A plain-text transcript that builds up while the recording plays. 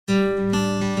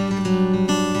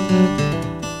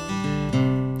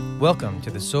Welcome to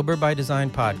the Sober by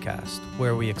Design podcast,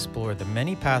 where we explore the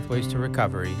many pathways to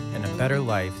recovery and a better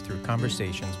life through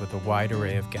conversations with a wide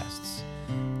array of guests.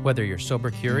 Whether you're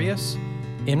sober curious,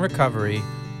 in recovery,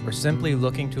 or simply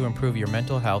looking to improve your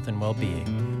mental health and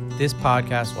well-being, this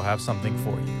podcast will have something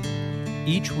for you.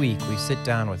 Each week, we sit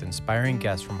down with inspiring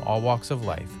guests from all walks of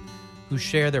life who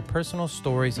share their personal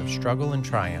stories of struggle and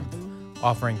triumph,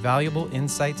 offering valuable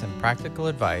insights and practical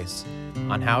advice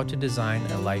on how to design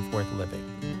a life worth living.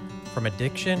 From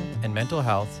addiction and mental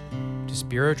health to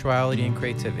spirituality and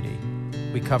creativity,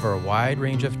 we cover a wide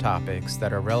range of topics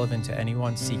that are relevant to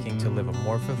anyone seeking to live a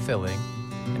more fulfilling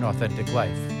and authentic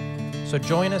life. So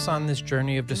join us on this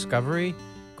journey of discovery,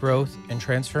 growth, and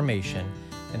transformation,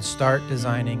 and start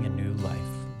designing a new life.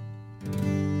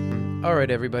 All right,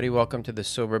 everybody, welcome to the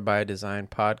Sober by Design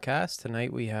podcast.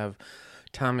 Tonight we have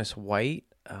Thomas White.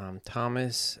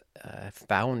 Thomas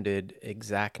founded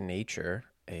Exact Nature,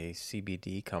 a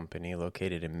CBD company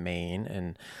located in Maine,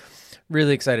 and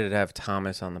really excited to have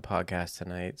Thomas on the podcast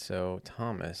tonight. So,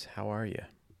 Thomas, how are you?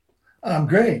 I'm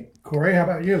great. Corey, how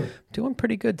about you? Doing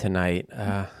pretty good tonight.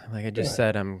 Like I just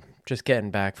said, I'm just getting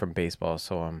back from baseball,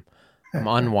 so I'm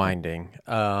unwinding.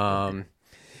 I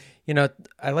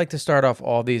like to start off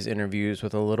all these interviews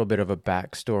with a little bit of a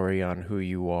backstory on who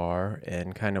you are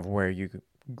and kind of where you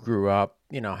grew up,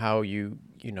 how you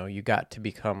got to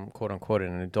become, quote unquote,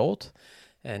 an adult.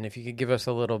 And if you could give us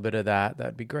a little bit of that,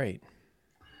 that'd be great.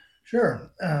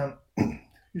 Sure.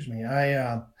 Excuse me.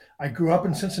 I grew up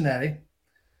in Cincinnati.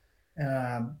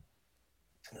 I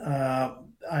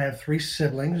have three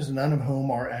siblings, none of whom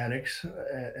are addicts,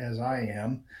 as I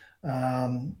am.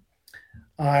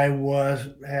 I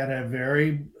had a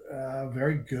very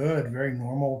good, very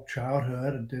normal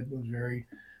childhood.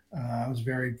 I was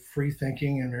very free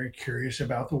thinking and very curious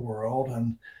about the world,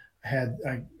 and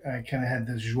I kind of had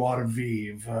this joie de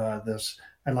vivre.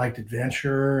 I liked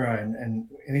adventure and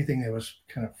anything that was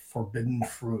kind of forbidden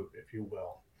fruit, if you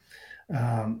will.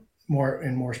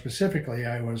 More specifically,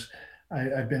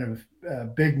 I've been a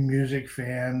big music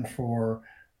fan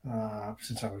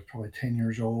since I was probably 10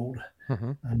 years old.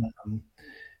 Mm-hmm.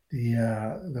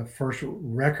 The first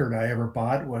record I ever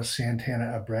bought was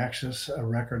Santana Abraxas, a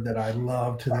record that I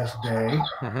love to this day.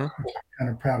 Mm-hmm. I'm kind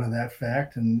of proud of that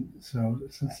fact. And so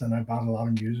since then, I bought a lot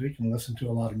of music and listened to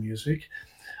a lot of music.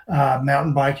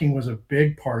 Mountain biking was a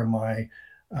big part of my,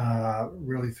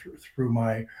 really through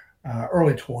my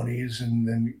early 20s, and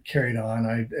then carried on.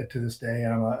 To this day,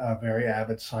 I'm a very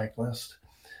avid cyclist.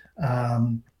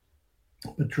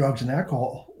 But drugs and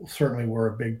alcohol certainly were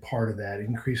a big part of that,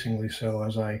 increasingly so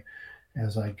as I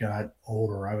got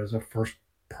older. I was the first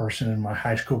person in my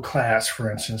high school class,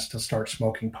 for instance, to start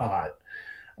smoking pot.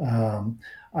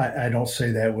 I don't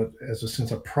say that as a sense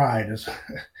of pride, as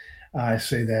I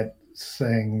say that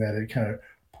saying that it kind of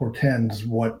portends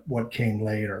what came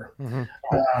later.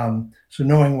 Mm-hmm. So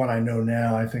knowing what I know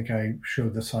now, I think I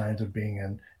showed the signs of being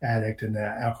an addict and an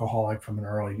alcoholic from an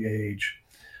early age.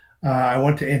 I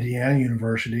went to Indiana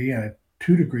University. I had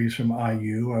 2 degrees from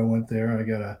IU. I went there. I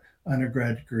got an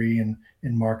undergrad degree in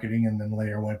marketing, and then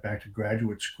later went back to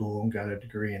graduate school and got a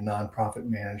degree in nonprofit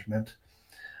management.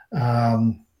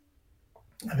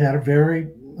 I've had a very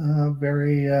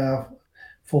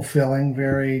fulfilling,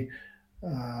 very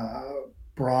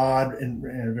broad and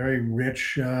very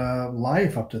rich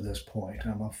life up to this point.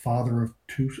 I'm a father of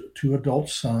two adult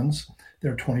sons.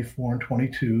 They're 24 and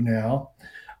 22 now.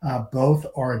 Both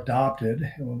are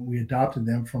adopted. We adopted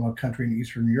them from a country in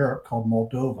Eastern Europe called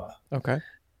Moldova. Okay.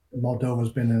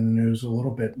 Moldova's been in the news a little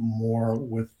bit more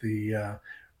with the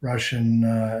Russian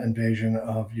invasion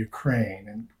of Ukraine,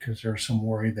 and because there's some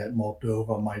worry that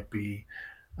Moldova might be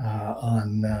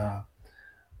on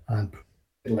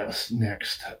list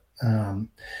next.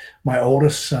 My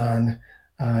oldest son,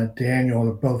 Daniel,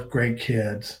 they're both great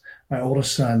kids. My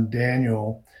oldest son,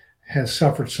 Daniel, has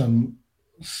suffered some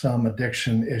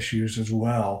addiction issues as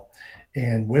well.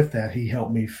 And with that, he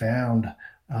helped me found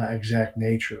Exact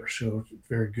Nature. So it's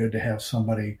very good to have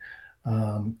somebody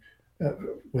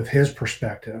with his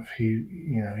perspective.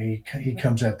 He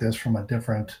comes at this from a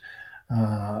different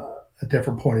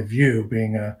point of view,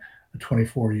 being a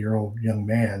 24-year-old young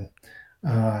man.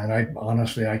 And I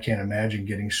can't imagine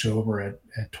getting sober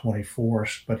at 24,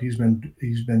 but he's been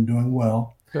doing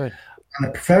well. Good. On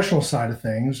the professional side of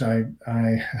things,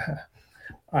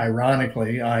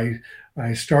 ironically, I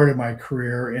started my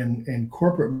career in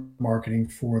corporate marketing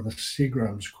for the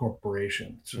Seagram's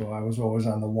Corporation. So I was always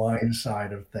on the wine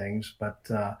side of things, but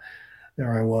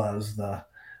there I was. I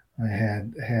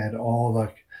had all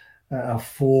the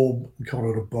we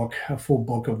called it a full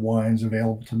book of wines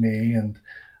available to me, and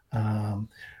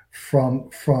From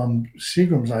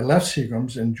Seagram's, I left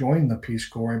Seagram's and joined the Peace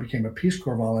Corps. I became a Peace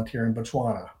Corps volunteer in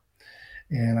Botswana,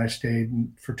 and I stayed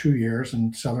for 2 years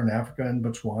in Southern Africa and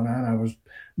Botswana. And I was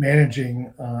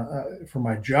managing, for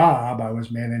my job, I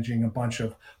was managing a bunch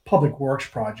of public works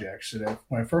projects. And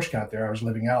when I first got there, I was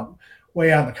living out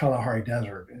way out in the Kalahari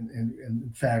Desert,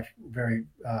 in fact, very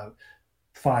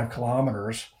 5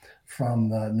 kilometers from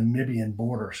the Namibian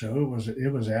border. So it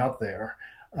was out there.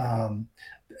 Um,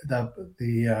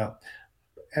 the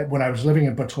When I was living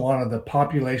in Botswana, the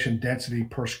population density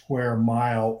per square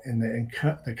mile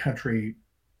the country,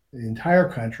 the entire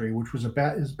country, which is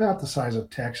about the size of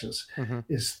Texas, Mm-hmm.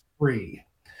 is 3.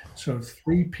 So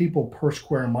 3 people per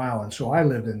square mile, and so I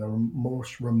lived in the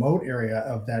most remote area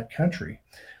of that country,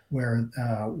 where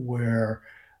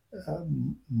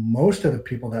most of the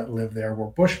people that lived there were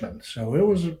Bushmen. So it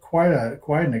was quite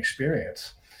an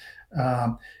experience.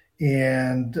 Um,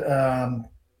 and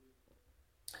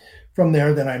From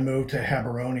there, then I moved to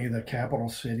Gaborone, the capital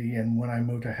city. And when I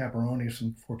moved to Gaborone,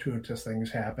 some fortuitous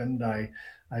things happened. I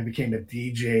became a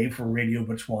DJ for Radio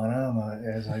Botswana.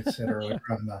 As I said earlier,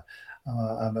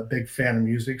 I'm a big fan of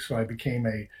music, so I became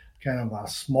a kind of a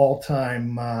small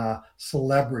time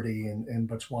celebrity in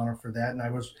Botswana for that. And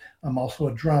I'm also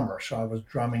a drummer, so I was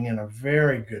drumming in a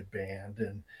very good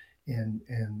band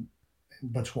in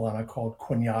Botswana called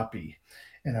Kwanyapi.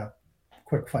 And a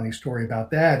quick funny story about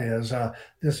that is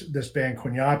this band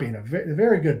Kwanyapi, and a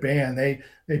very good band.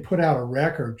 They put out a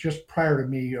record just prior to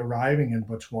me arriving in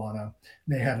Botswana. And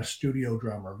they had a studio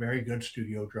drummer, very good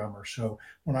studio drummer. So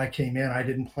when I came in, I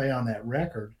didn't play on that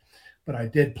record, but I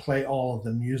did play all of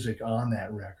the music on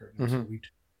that record. And Mm-hmm. so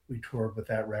we toured with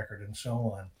that record and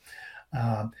so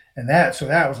on. So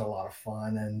that was a lot of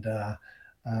fun, and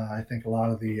I think a lot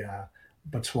of the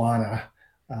Botswana,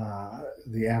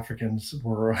 the Africans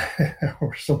were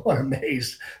were somewhat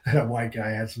amazed that a white guy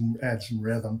had some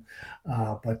rhythm.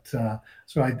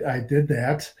 So I did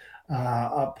that.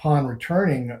 Upon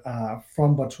returning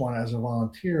from Botswana as a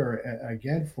volunteer,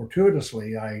 again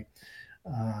fortuitously,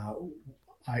 uh,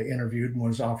 I interviewed and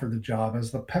was offered the job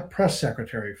as the press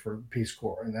secretary for Peace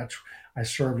Corps, and I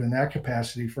served in that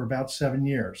capacity for about 7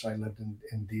 years. I lived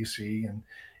in D.C.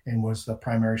 and was the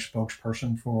primary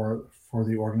spokesperson for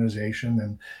the organization.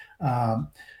 And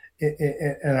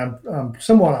I'm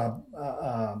somewhat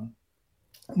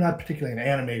I'm not particularly an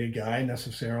animated guy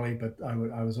necessarily, but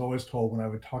I was always told when I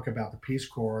would talk about the Peace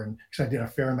Corps, and because I did a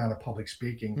fair amount of public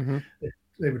speaking, Mm-hmm.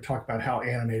 they would talk about how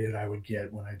animated I would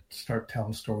get when I start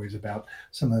telling stories about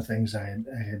some of the things I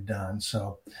had done.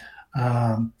 So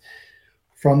um,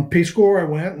 from Peace Corps, I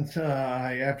went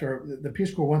and after the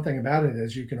Peace Corps, one thing about it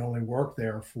is you can only work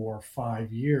there for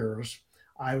 5 years.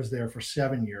 I was there for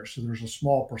 7 years, so there's a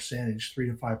small percentage, 3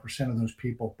 to 5% of those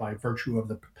people, by virtue of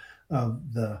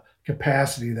the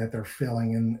capacity that they're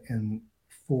filling in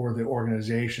for the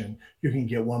organization, you can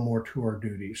get one more tour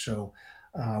duty. So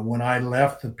when I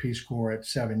left the Peace Corps at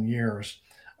 7 years,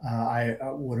 I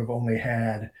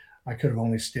could have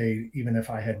only stayed, even if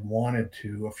I had wanted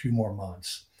to, a few more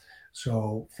months.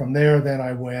 So from there, then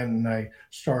I went and I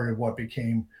started what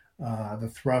became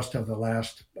the thrust of the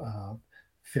last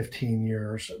 15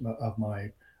 years of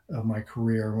my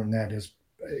career, and that is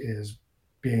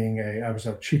I was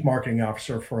a chief marketing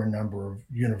officer for a number of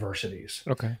universities.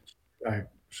 Okay.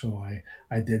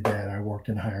 I did that. I worked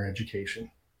in higher education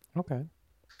Okay.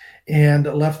 and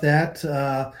left that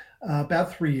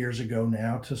about 3 years ago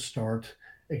now to start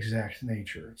Exact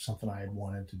Nature. It's something I had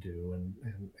wanted to do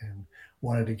and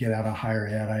wanted to get out of higher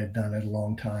ed. I had done it a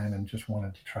long time and just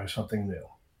wanted to try something new.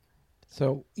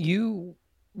 So you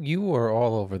were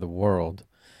all over the world,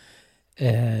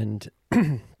 and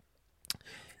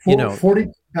you know,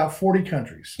 40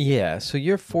 countries. yeah. So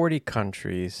you're 40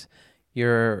 countries.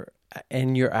 Your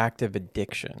active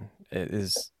addiction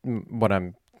is what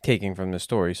I'm taking from the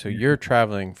story. So you're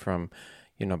traveling from,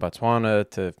 Botswana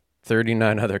to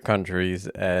 39 other countries,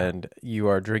 and you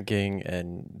are drinking,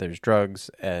 and there's drugs.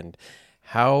 And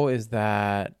how is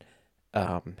that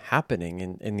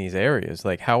happening in these areas?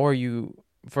 Like, how are you?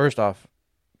 First off,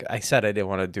 I said I didn't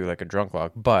want to do like a drunk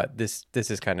log, but this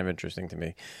is kind of interesting to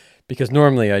me because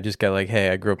normally I just get like, hey,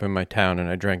 I grew up in my town and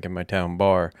I drank in my town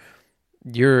bar.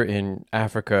 You're in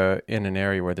Africa in an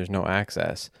area where there's no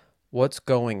access. What's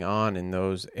going on in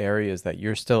those areas that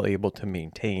you're still able to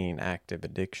maintain active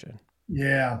addiction?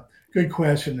 Yeah, good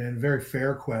question and very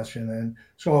fair question. And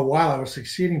so while I was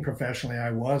succeeding professionally,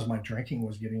 my drinking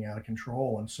was getting out of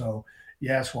control. And so,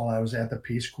 yes, while I was at the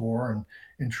Peace Corps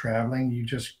and traveling,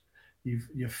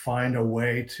 you find a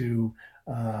way to,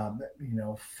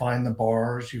 find the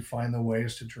bars, you find the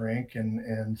ways to drink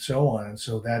and so on. And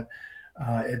so that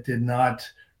it did not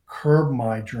curb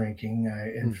my drinking.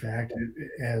 In fact,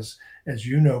 as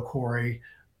you know, Corey,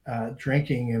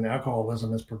 drinking and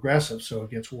alcoholism is progressive, so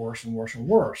it gets worse and worse and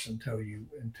worse until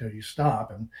you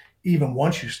stop. And even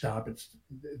once you stop, it's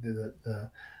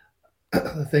the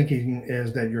thinking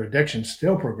is that your addiction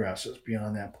still progresses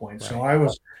beyond that point. Right. So I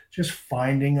was just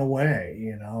finding a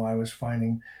way. I was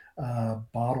finding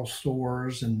bottle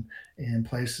stores and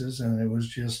places, and it was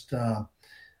just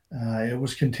it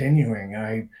was continuing.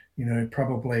 I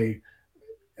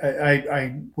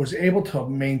was able to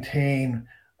maintain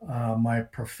my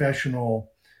professional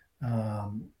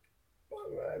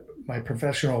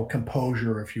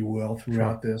composure, if you will,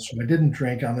 throughout this. So I didn't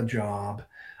drink on the job.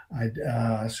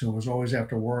 So it was always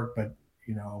after work, but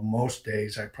most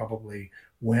days I probably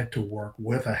went to work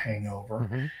with a hangover.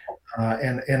 Mm-hmm.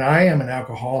 And I am an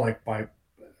alcoholic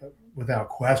without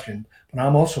question, but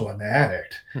I'm also an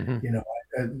addict. Mm-hmm.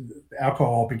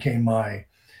 Alcohol became my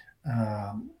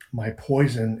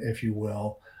poison, if you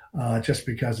will, just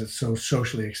because it's so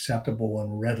socially acceptable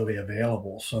and readily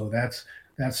available. So that's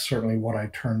certainly what I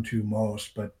turn to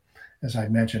most. But as I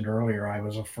mentioned earlier, I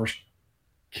was the first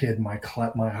kid in my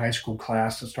high school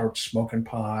class to start smoking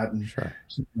pot, and sure.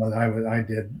 I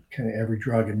did kind of every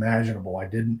drug imaginable. I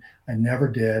never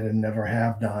did and never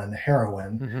have done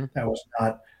heroin. Mm-hmm.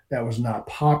 That was not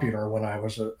popular when I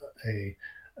was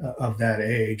of that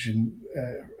age,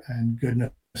 and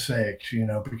goodness sakes,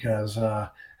 because I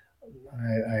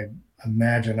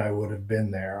imagine I would have been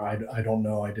there. I don't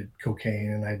know. I did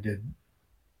cocaine and I did,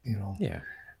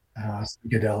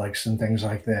 psychedelics and things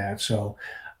like that. So,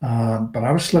 but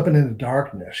I was slipping into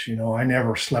darkness. I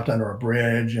never slept under a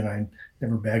bridge, and I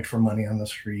never begged for money on the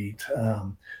street.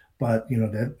 But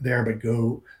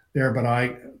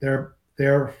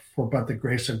but the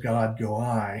grace of God go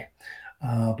I.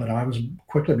 But I was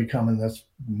quickly becoming this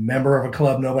member of a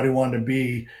club nobody wanted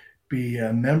to be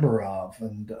a member of,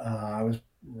 and I was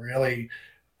really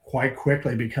quite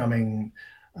quickly becoming.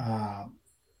 I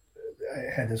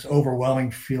had this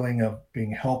overwhelming feeling of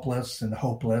being helpless and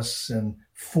hopeless and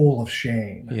full of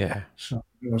shame. Yeah. So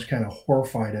I was kind of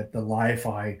horrified at the life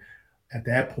I, at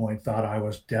that point, thought I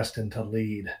was destined to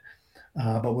lead.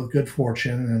 But with good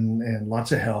fortune and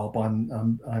lots of help,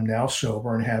 I'm now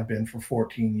sober and have been for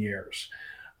 14 years.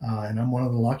 And I'm one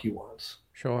of the lucky ones.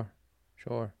 Sure.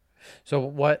 So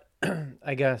what,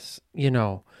 I guess,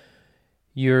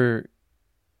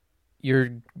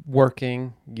 you're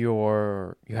working,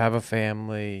 you have a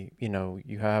family,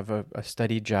 you have a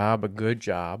steady job, a good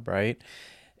job, right?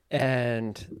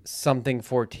 And something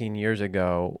 14 years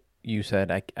ago, you said,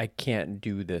 I can't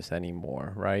do this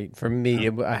anymore, right? For me,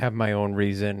 I have my own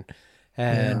reason.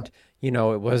 And,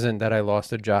 it wasn't that I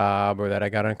lost a job or that I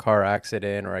got in a car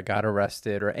accident or I got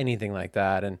arrested or anything like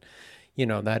that. And,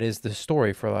 that is the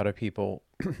story for a lot of people.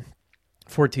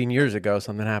 14 years ago,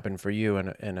 something happened for you and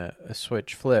a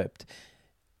switch flipped.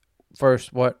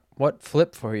 First, what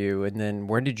flipped for you? And then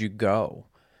where did you go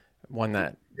when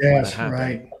that happened?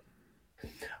 Right.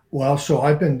 Well, so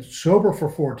I've been sober for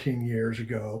 14 years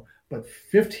ago, but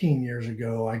 15 years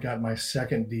ago, I got my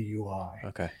second DUI.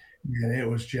 Okay. And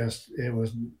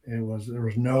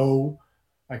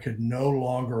I could no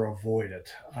longer avoid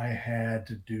it. I had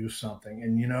to do something.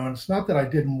 And, it's not that I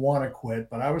didn't want to quit,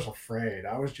 but I was afraid.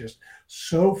 I was just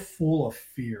so full of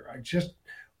fear. I just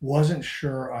wasn't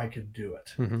sure I could do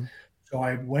it. Mm-hmm. So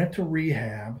I went to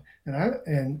rehab,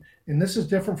 and this is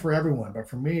different for everyone, but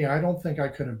for me, I don't think I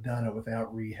could have done it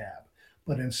without rehab.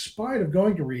 But in spite of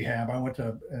going to rehab, I went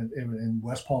to in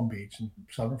West Palm Beach in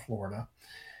Southern Florida.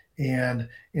 And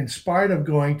in spite of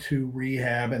going to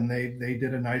rehab, and they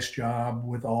did a nice job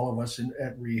with all of us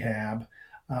at rehab,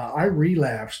 I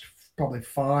relapsed probably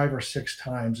 5 or 6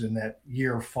 times in that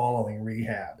year following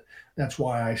rehab. That's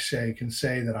why I can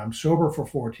say that I'm sober for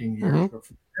 14 years, mm-hmm. but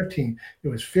for 15, it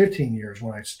was 15 years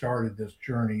when I started this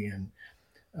journey in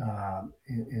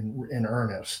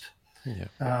earnest. Yeah.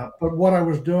 But what I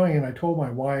was doing, and I told my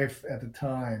wife at the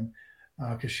time,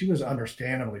 because she was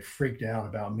understandably freaked out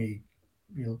about me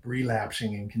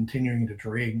relapsing and continuing to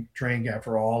drink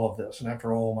after all of this and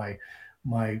after all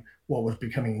my what was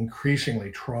becoming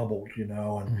increasingly troubled,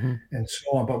 mm-hmm. and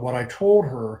so on. But what I told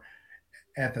her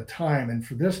at the time, and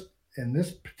in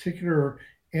this particular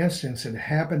instance, it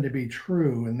happened to be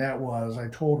true, and that was I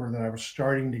told her that I was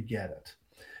starting to get it.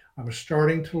 I was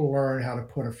starting to learn how to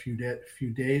put a few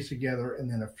days together, and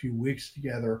then a few weeks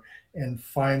together, and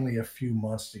finally a few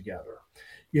months together.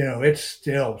 It's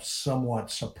still somewhat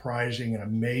surprising and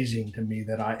amazing to me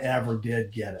that I ever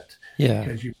did get it. Yeah.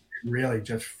 Because it really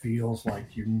just feels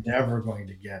like you're never going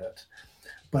to get it.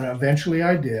 But eventually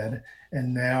I did.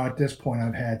 And now at this point,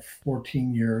 I've had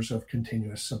 14 years of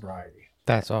continuous sobriety.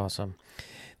 That's awesome.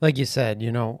 Like you said,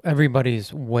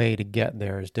 everybody's way to get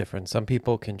there is different. Some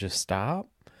people can just stop,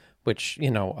 which,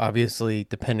 obviously,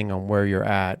 depending on where you're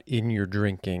at in your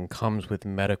drinking, comes with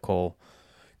medical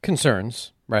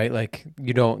concerns, right? Like,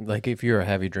 you don't, like, if you're a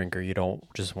heavy drinker, you don't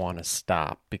just want to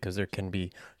stop because there can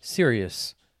be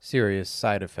serious, serious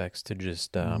side effects to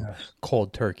just Yes.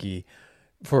 cold turkey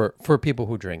for people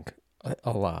who drink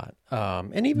a lot,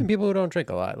 and even people who don't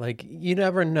drink a lot. Like, you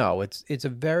never know. It's a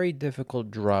very difficult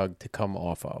drug to come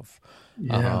off of.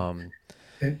 Yeah. Um,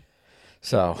 And,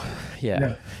 so, yeah,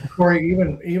 yeah. Corey,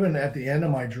 even at the end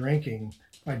of my drinking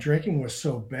was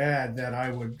so bad that I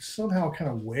would somehow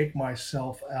kind of wake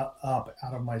myself up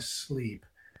out of my sleep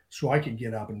so I could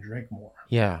get up and drink more.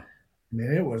 yeah, I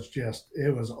mean, it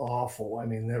was awful. I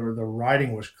mean, the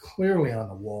writing was clearly on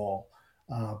the wall,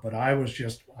 but I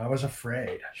was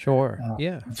afraid. sure, Uh,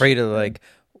 yeah. and Afraid of like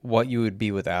what you would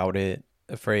be without it.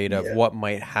 Afraid of yeah, what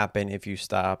might happen if you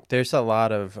stop. There's a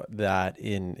lot of that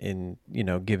in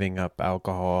giving up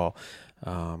alcohol.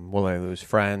 Will I lose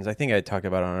friends? I think I talked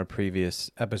about it on a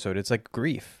previous episode. It's like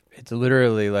grief. It's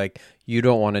literally like you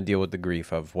don't want to deal with the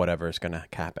grief of whatever's going to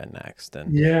happen next.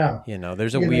 And, yeah,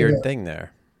 there's a you know weird thing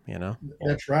there, you know?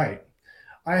 that's right.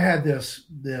 I had this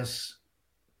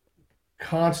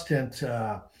constant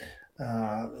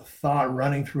thought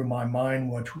running through my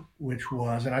mind, which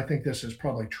was, and I think this is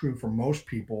probably true for most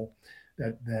people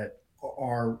that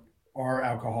are are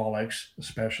alcoholics,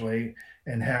 especially,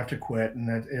 and have to quit, and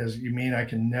that is, you mean I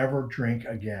can never drink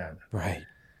again? Right.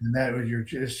 And that was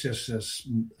it's just this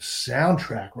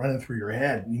soundtrack running through your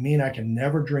head. You mean I can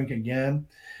never drink again?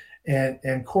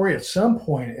 And Corey, at some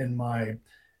point in my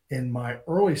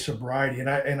early sobriety,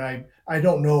 I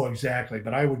don't know exactly,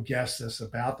 but I would guess this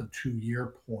about the 2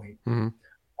 year point. Hmm.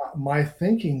 My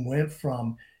thinking went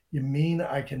from you mean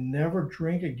I can never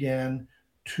drink again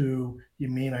to you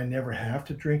mean I never have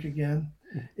to drink again.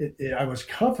 I was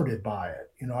comforted by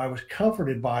it. I was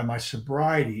comforted by my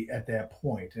sobriety at that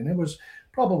point, and it was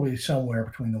probably somewhere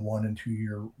between the 1 and 2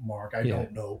 year mark. I Yeah.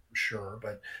 don't know for sure,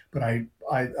 but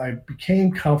I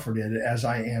became comforted as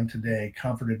I am today,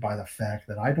 comforted by the fact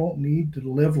that I don't need to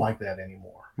live like that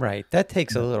anymore. Right. That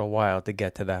takes a little while to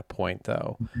get to that point,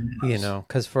 though, Yes.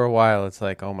 because for a while it's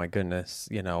like, oh my goodness,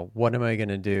 what am I going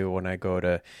to do when I go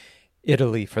to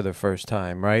Italy for the first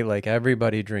time, right? Like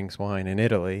everybody drinks wine in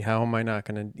Italy. How am I not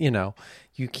going to,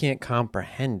 you can't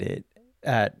comprehend it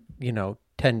at,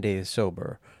 10 days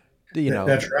sober.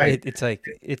 That's right. It's like,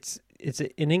 it's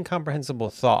an incomprehensible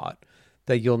thought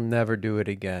that you'll never do it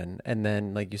again. And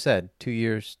then, like you said, 2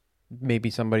 years,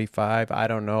 maybe somebody five, I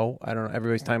don't know. I don't know.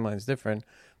 Everybody's timeline is different,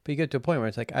 but you get to a point where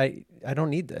it's like, I don't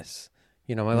need this.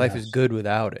 My life is Yes. good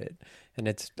without it. And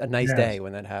it's a nice Yes. day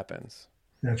when that happens.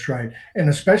 That's right. And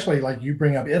especially like you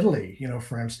bring up Italy,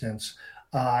 for instance,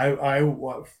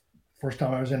 first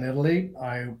time I was in Italy,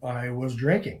 I was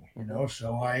drinking, Hmm.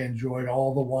 so I enjoyed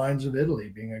all the wines of Italy,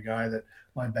 being a guy that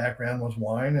my background was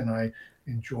wine, and I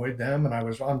enjoyed them, and I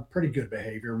was on pretty good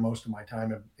behavior most of my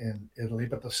time in Italy.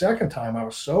 But the second time I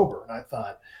was sober, and I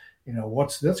thought,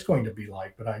 what's this going to be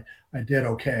like? But I did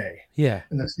okay. Yeah.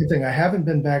 And the same thing, I haven't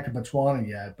been back to Botswana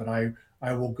yet, but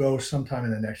I will go sometime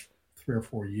in the next 3 or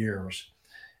 4 years.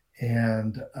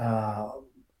 And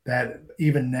that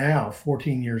even now,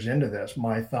 14 years into this,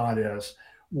 my thought is,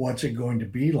 what's it going to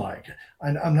be like?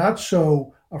 And I'm not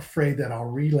so afraid that I'll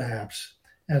relapse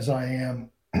as I am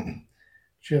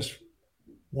just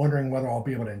wondering whether I'll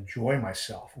be able to enjoy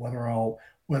myself, whether I'll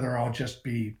just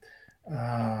be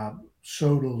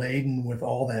so laden with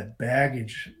all that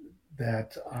baggage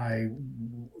that I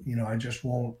just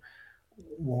won't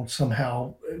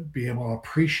somehow be able to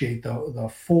appreciate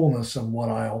the fullness of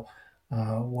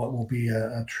what will be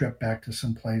a trip back to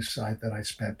some place that I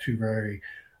spent two very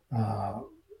uh,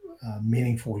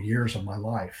 meaningful years of my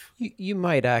life. You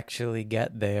might actually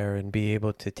get there and be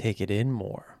able to take it in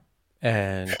more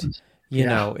and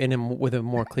Yeah, with a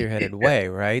more clear-headed way,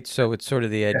 right? So it's sort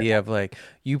of the idea of like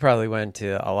you probably went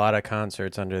to a lot of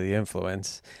concerts under the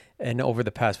influence, and over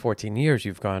the past 14 years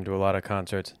you've gone to a lot of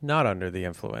concerts not under the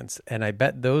influence, and I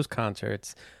bet those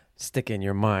concerts stick in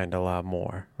your mind a lot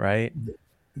more, right?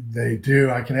 they do.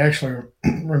 I can actually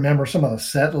remember some of the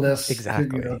set lists,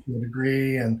 Exactly. to a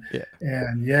degree, Yeah.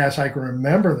 and yes, I can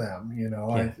remember them.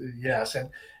 Yeah. Yes,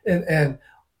 and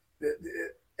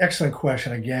excellent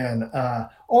question again.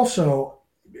 Also,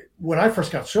 when I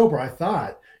first got sober, I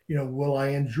thought, will I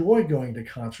enjoy going to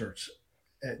concerts,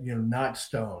 not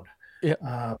stoned? Yeah.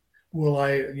 Uh, will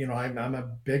I, I'm a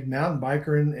big mountain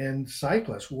biker and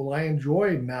cyclist. Will I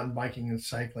enjoy mountain biking and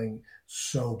cycling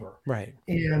sober? Right.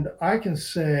 And I can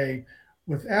say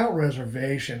without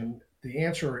reservation, The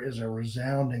answer is a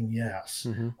resounding yes.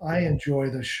 Mm-hmm. I enjoy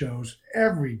the shows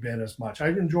every bit as much. I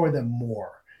enjoy them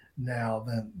more now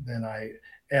than I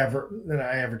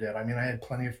ever did. I mean, I had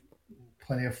plenty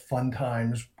of fun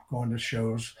times going to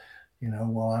shows,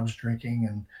 while I was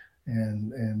drinking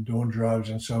and doing drugs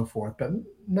and so forth, but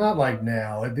not like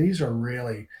now. These are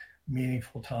really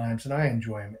meaningful times, and I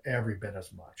enjoy them every bit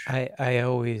as much. I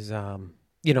always,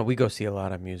 we go see a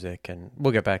lot of music, and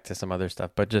we'll get back to some other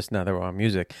stuff, but just now that we're on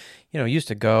music, used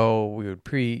to go, we would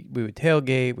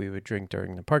tailgate, we would drink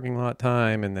during the parking lot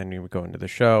time, and then we would go into the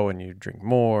show and you'd drink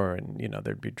more, and,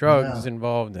 there'd be drugs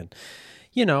involved, and,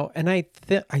 and I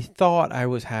thought I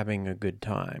was having a good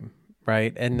time,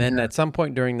 right? And then at some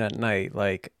point during that night,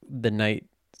 like the night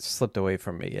slipped away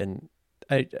from me, and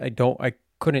I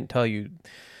couldn't tell you,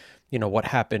 what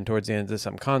happened towards the end of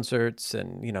some concerts.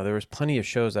 And, there was plenty of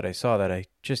shows that I saw that I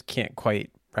just can't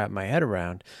quite wrap my head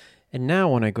around. And now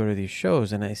when I go to these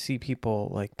shows and I see people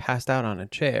like passed out on a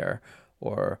chair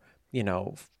or,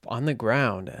 on the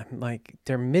ground, I'm like,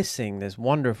 they're missing this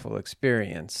wonderful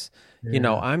experience.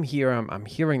 Yeah. I'm here, I'm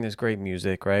hearing this great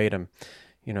music, right?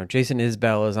 Jason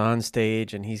Isbell is on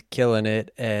stage and he's killing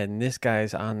it. And this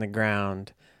guy's on the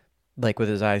ground, like with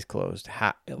his eyes closed,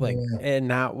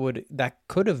 and that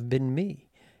could have been me.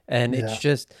 And it's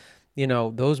just,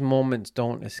 those moments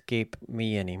don't escape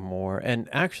me anymore. And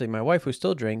actually my wife, who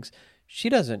still drinks, she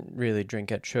doesn't really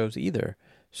drink at shows either.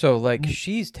 So like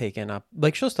she's taken up,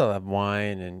 like she'll still have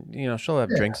wine and, she'll have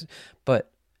drinks,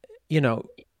 but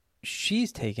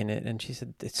she's taken it and she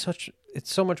said, it's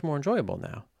so much more enjoyable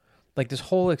now. Like this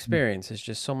whole experience is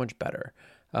just so much better.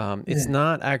 It's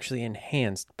not actually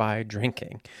enhanced by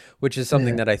drinking, which is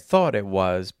something that I thought it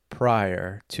was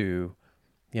prior to,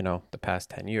 the past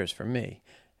 10 years for me.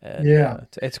 And,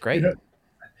 it's great.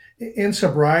 In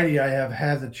sobriety, I have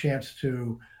had the chance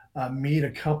to meet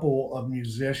a couple of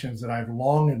musicians that I've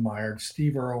long admired,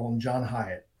 Steve Earle and John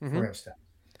Hyatt, for instance.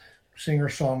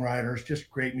 Singer-songwriters, just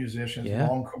great musicians,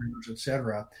 long careers,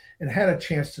 etc. And had a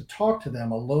chance to talk to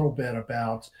them a little bit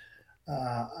about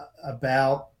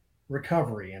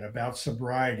recovery and about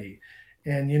sobriety.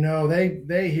 And,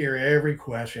 they hear every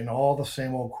question, all the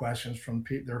same old questions from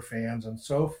their fans and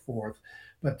so forth.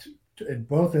 But in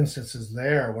both instances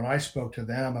there, when I spoke to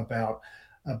them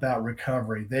about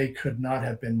recovery, they could not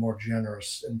have been more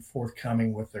generous and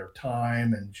forthcoming with their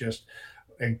time and just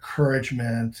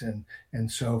encouragement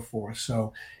and so forth.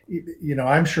 So,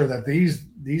 I'm sure that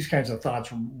these kinds of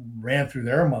thoughts ran through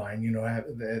their mind.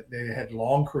 They had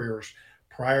long careers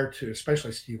prior to,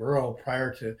 especially Steve Earle,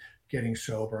 prior to getting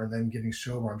sober, and then getting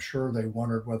sober. I'm sure they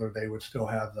wondered whether they would still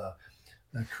have the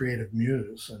creative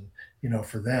muse. And,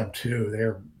 for them too,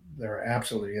 they're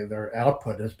absolutely, their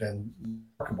output has been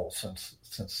remarkable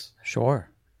since sure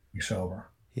being sober.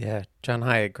 Yeah. John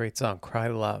Hyatt, great song, Cry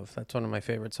Love. That's one of my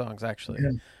favorite songs actually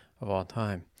of all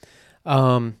time.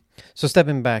 So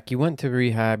stepping back, you went to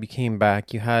rehab, you came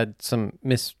back, you had some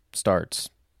misstarts.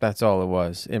 That's all it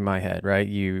was in my head, right?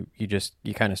 You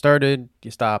kind of started,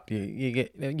 you stopped,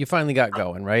 you finally got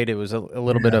going, right? It was a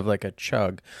little bit of like a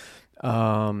chug.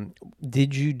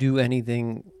 Did you do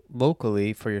anything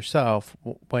locally for yourself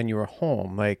when you were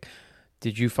home? Like,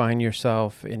 did you find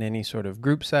yourself in any sort of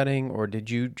group setting, or did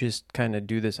you just kind of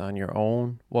do this on your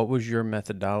own? What was your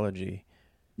methodology?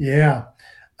 Yeah.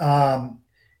 And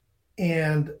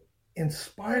in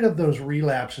spite of those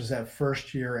relapses that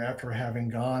first year after having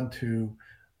gone to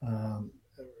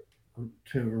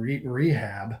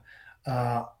rehab,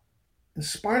 in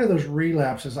spite of those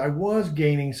relapses, I was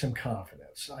gaining some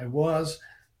confidence. I was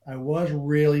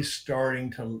really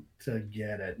starting to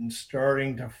get it and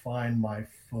starting to find my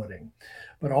footing,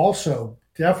 but also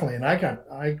definitely. And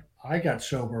I got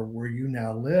sober where you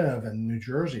now live in New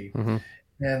Jersey,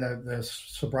 and the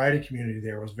sobriety community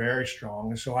there was very strong.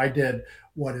 And so I did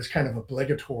what is kind of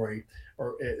obligatory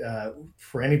or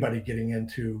for anybody getting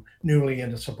newly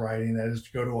into sobriety, and that is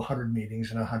to go to 100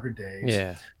 meetings in 100 days.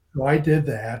 Yeah. So I did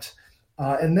that.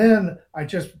 And then I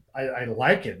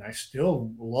like it, and I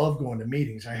still love going to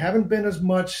meetings. I haven't been as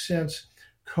much since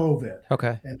COVID.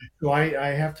 Okay. And so I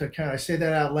have to I say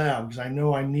that out loud because I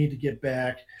know I need to get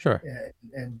back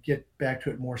and get back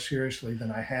to it more seriously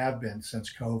than I have been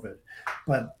since COVID.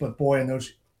 But boy, in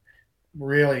those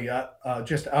really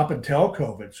just up until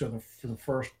COVID, so for the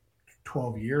first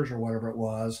 12 years or whatever it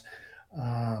was,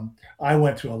 I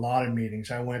went to a lot of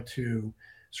meetings. I went to,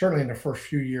 certainly in the first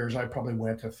few years, I probably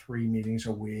went to 3 meetings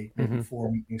a week, maybe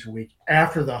 4 meetings a week.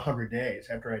 After the 100 days,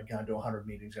 after I'd gone to 100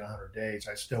 meetings in 100 days,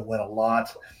 I still went a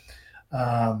lot.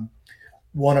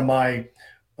 One of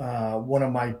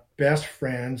my best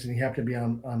friends, and he happened to be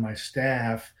on my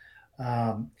staff,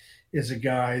 is a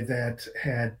guy that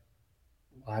had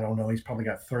I don't know, he's probably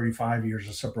got 35 years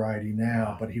of sobriety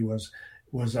now, but he was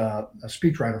a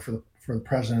speechwriter for the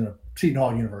president of Seton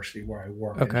Hall University where I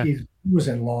work, and Okay. he was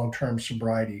in long-term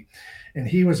sobriety, and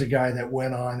he was a guy that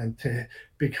went on and to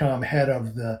become head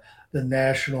of the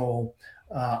national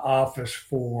office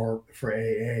for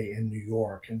AA in New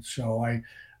York, and so I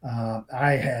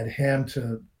had him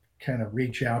to kind of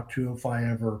reach out to if I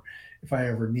ever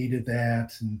needed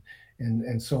that,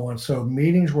 and so on. So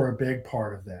meetings were a big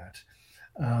part of that.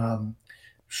 Um,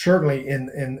 Certainly,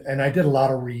 and I did a lot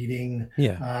of reading.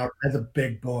 Yeah. Read the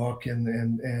big book,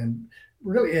 and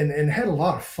really and had a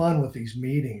lot of fun with these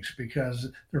meetings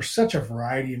because there's such a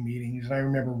variety of meetings. And I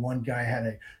remember one guy had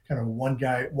a kind of one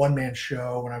man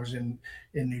show when I was in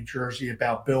New Jersey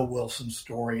about Bill Wilson's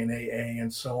story in AA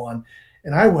and so on.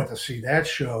 And I went to see that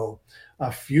show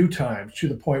a few times to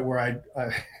the point where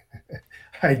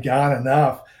I'd gone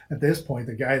enough at this point.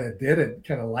 The guy that did it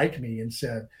kind of liked me and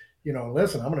said,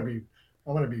 listen, I'm going to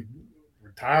be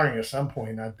retiring at some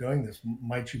point, not doing this.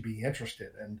 Might you be interested?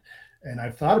 And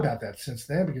I've thought about that since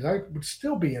then because I would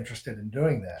still be interested in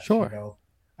doing that. Sure.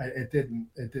 It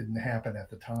didn't happen at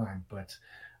the time, but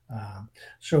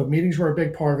so meetings were a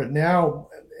big part of it. Now,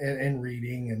 and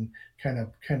reading and kind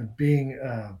of being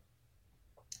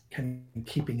kind of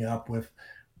keeping up with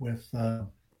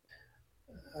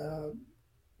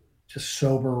just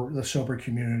the sober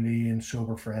community and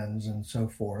sober friends and so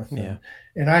forth. Yeah.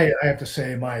 And I have to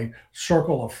say my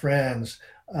circle of friends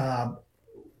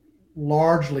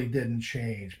largely didn't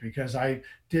change because I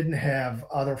didn't have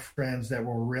other friends that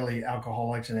were really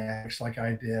alcoholics and addicts like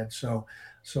I did. So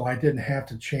I didn't have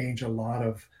to change a lot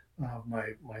of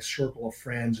my circle of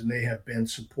friends, and they have been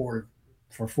supportive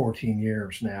for 14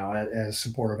 years now, as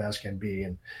supportive as can be,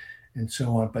 and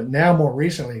so on. But now, more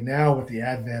recently, now with the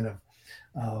advent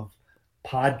of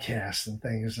podcasts and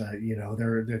things,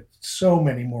 there are so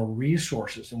many more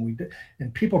resources, and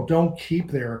people don't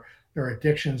keep their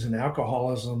addictions and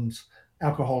alcoholism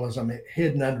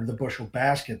hidden under the bushel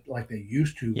basket like they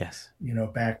used to. Yes.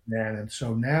 Back then. And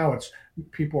so now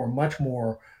people are much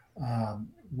more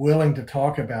willing to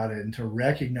talk about it and to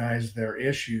recognize their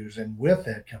issues, and with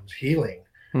it comes healing.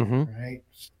 Mm-hmm. Right.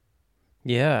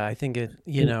 Yeah, I think it.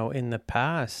 In the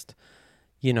past,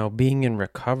 being in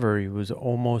recovery was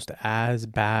almost as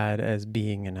bad as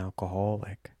being an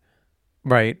alcoholic,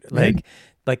 right? Like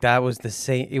that was the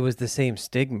same. It was the same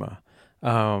stigma.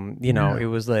 It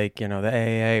was like, the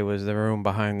AA was the room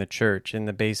behind the church in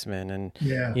the basement, and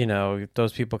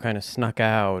those people kind of snuck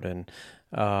out, and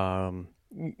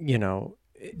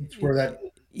it's where that.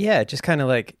 Yeah, just kind of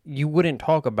like you wouldn't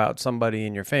talk about somebody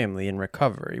in your family in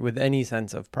recovery with any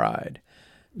sense of pride.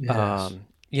 Yes.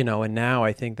 And now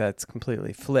I think that's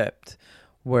completely flipped,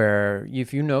 where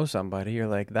if you know somebody, you're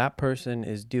like, that person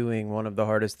is doing one of the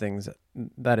hardest things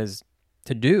that is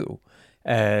to do,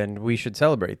 and we should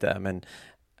celebrate them. And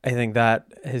I think that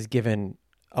has given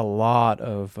a lot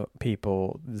of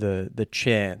people the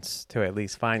chance to at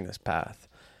least find this path.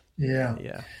 Yeah.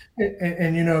 Yeah.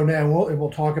 And now we'll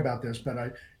talk about this, but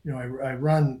I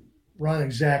run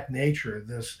Exact Nature,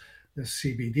 this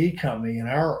CBD company, and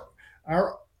our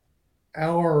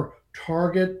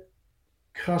target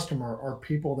customer are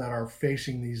people that are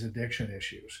facing these addiction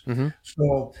issues. Mm-hmm.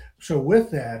 So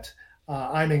with that,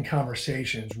 I'm in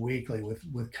conversations weekly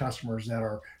with customers that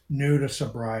are new to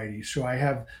sobriety. So I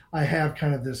have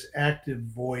kind of this active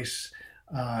voice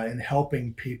in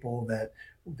helping people that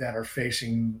are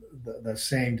facing the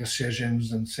same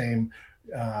decisions and same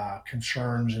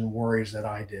concerns and worries that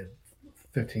I did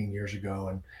 15 years ago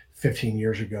and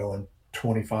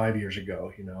 25 years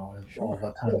ago, all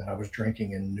the time that I was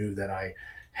drinking and knew that I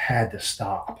had to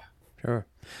stop. Sure.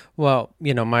 Well,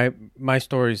 my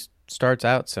story starts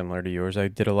out similar to yours. I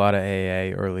did a lot of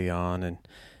AA early on and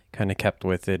kind of kept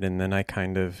with it. And then I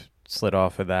kind of slid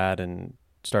off of that and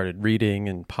started reading,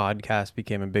 and podcasts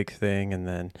became a big thing. And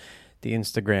then the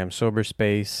Instagram sober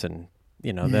space. And,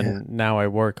 then now I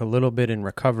work a little bit in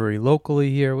recovery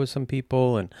locally here with some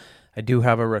people. And I do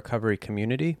have a recovery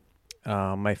community.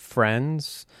 My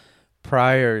friends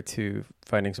prior to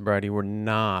finding sobriety were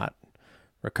not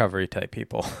recovery type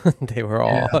people. They were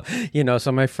all,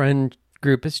 so my friend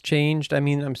group has changed. I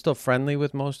mean, I'm still friendly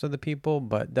with most of the people,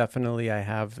 but definitely I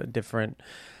have a different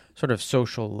sort of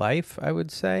social life, I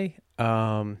would say.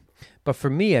 But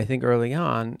for me, I think early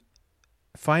on,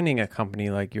 finding a company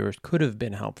like yours could have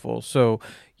been helpful. So,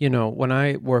 when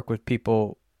I work with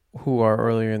people who are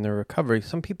earlier in their recovery,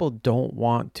 some people don't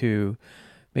want to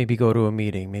maybe go to a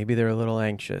meeting. Maybe they're a little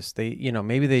anxious.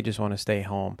 Maybe they just want to stay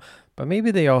home, but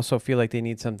maybe they also feel like they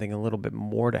need something a little bit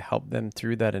more to help them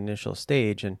through that initial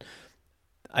stage. And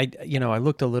I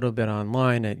looked a little bit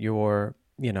online at your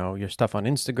your stuff on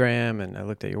Instagram, and I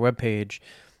looked at your webpage.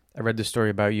 I read the story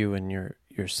about you and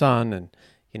your son,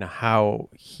 and how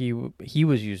he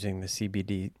was using the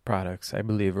CBD products, I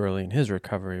believe, early in his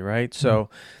recovery, right? So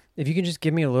if you can just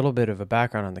give me a little bit of a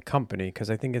background on the company, because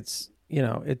I think it's,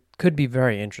 it could be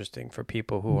very interesting for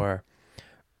people who are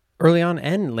early on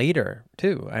and later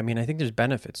too. I mean, I think there's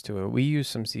benefits to it. We use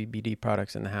some CBD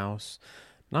products in the house,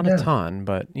 not a Yeah, ton,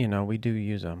 but we do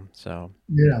use them. So,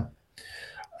 yeah.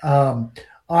 Um,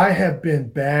 I have been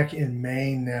back in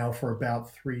Maine now for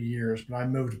about 3 years, but I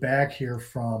moved back here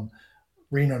from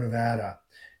Reno, Nevada,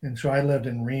 and so I lived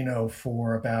in Reno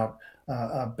for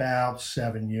about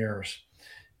 7 years.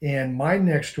 And my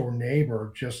next door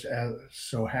neighbor, just as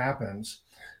so happens,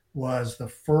 was the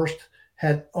first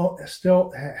had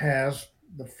still has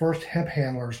the first hemp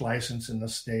handler's license in the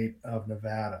state of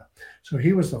Nevada. So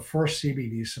he was the first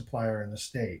CBD supplier in the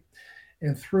state.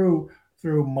 And through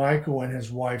Michael and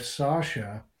his wife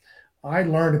Sasha, I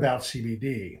learned about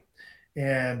CBD.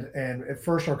 And at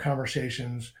first our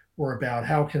conversations were about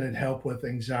how can it help with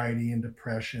anxiety and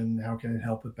depression, how can it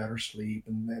help with better sleep,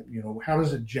 and how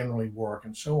does it generally work,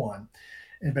 and so on.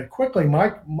 And but quickly,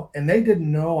 and they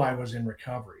didn't know I was in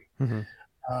recovery. hmm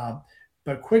Uh,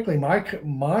 but quickly,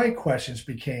 my questions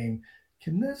became,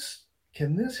 can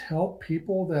this help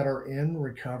people that are in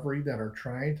recovery that are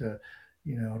trying to,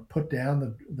 put down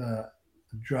the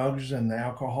drugs and the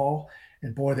alcohol?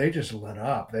 And boy, they just lit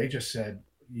up. They just said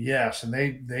yes, and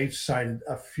they cited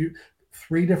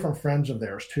three different friends of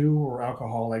theirs. Two were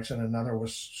alcoholics, and another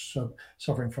was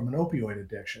suffering from an opioid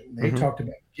addiction. They hmm talked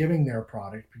about giving their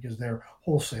product because they're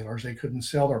wholesalers; they couldn't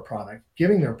sell their product,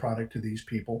 giving their product to these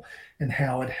people, and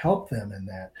how it helped them in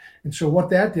that. And so, what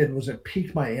that did was it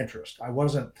piqued my interest. I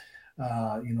wasn't.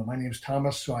 My name's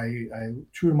Thomas, so I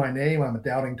true to my name, I'm a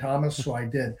doubting Thomas. So I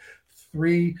did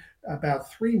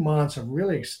about 3 months of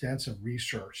really extensive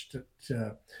research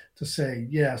to say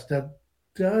yes, that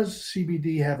does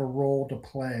CBD have a role to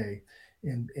play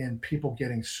in people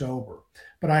getting sober?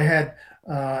 But I had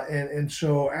and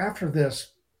so after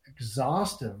this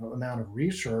exhaustive amount of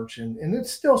research, and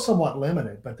it's still somewhat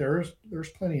limited, but there's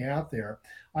plenty out there.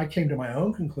 I came to my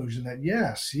own conclusion that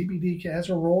yes, CBD has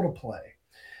a role to play.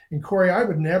 And Corey, I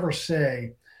would never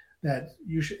say that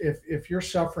you should if you're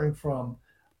suffering from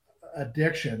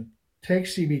addiction, take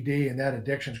CBD and that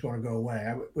addiction is going to go away.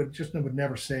 I would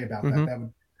never say about that. hmm That would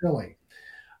be silly.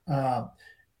 Uh,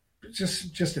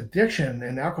 just addiction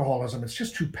and alcoholism. It's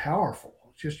just too powerful.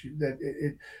 It's just that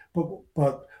it.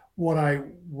 But what I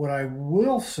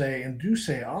will say and do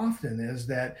say often is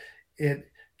that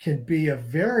it can be a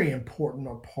very important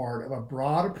part of a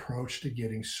broad approach to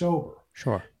getting sober,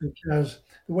 Sure. because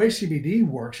the way CBD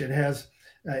works,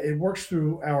 it works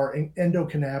through our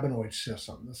endocannabinoid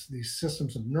system. These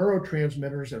systems of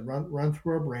neurotransmitters that run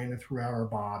through our brain and throughout our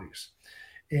bodies,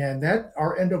 and that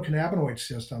our endocannabinoid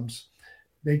systems,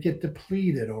 they get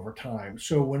depleted over time.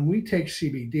 So when we take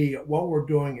CBD, what we're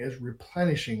doing is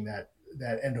replenishing that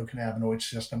endocannabinoid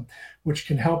system, which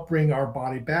can help bring our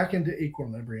body back into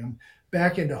equilibrium,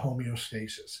 back into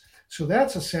homeostasis. So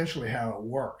that's essentially how it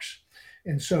works.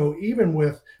 And so even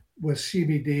with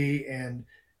CBD and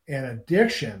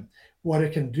addiction, what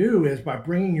it can do is by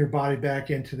bringing your body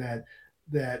back into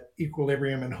that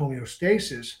equilibrium and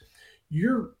homeostasis,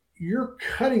 you're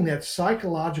cutting that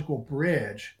psychological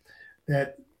bridge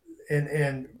that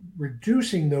and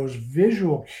reducing those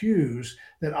visual cues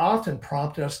that often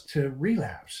prompt us to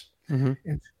relapse. hmm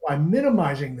And by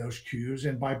minimizing those cues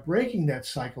and by breaking that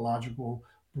psychological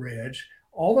bridge,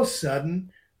 all of a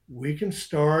sudden we can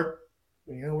start,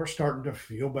 we're starting to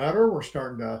feel better.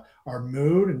 Our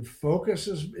mood and focus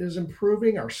is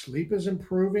improving. Our sleep is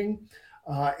improving.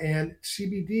 And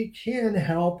CBD can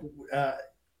help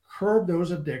curb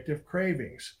those addictive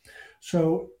cravings.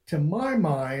 So, to my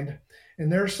mind,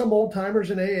 and there's some old timers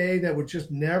in AA that would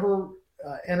just never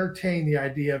entertain the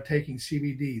idea of taking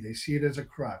CBD. They see it as a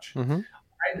crutch. hmm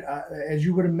As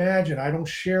you would imagine, I don't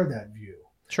share that view.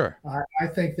 Sure. I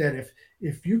think that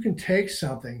if you can take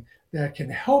something that can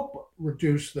help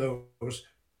reduce those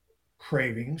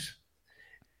cravings,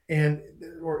 and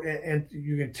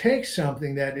you can take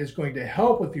something that is going to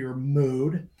help with your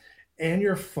mood and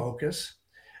your focus,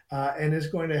 and is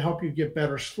going to help you get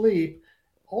better sleep,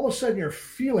 all of a sudden you're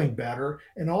feeling better,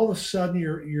 and all of a sudden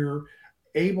you're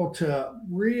able to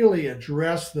really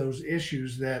address those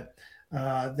issues that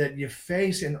you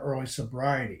face in early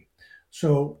sobriety.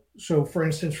 So for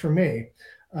instance, for me,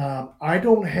 I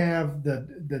don't have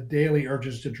the daily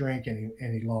urges to drink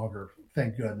any longer,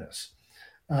 thank goodness.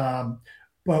 Um,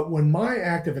 but when my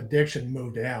active addiction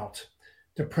moved out,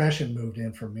 depression moved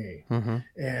in for me, hmm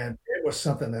and it was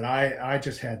something that I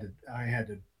just had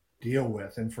to deal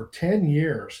with. And for 10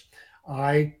 years,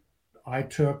 I I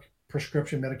took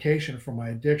prescription medication for my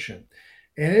addiction,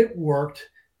 and it worked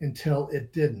until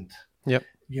it didn't. Yep.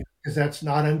 Because that's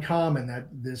not uncommon that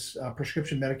this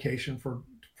prescription medication for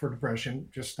depression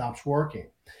just stops working.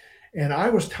 And I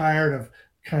was tired of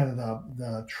kind of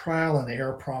the trial and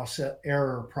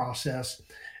error process,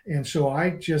 and so I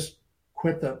just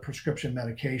quit the prescription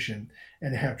medication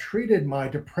and have treated my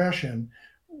depression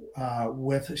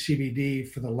with CBD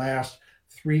for the last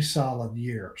 3 solid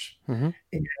years. Hmm.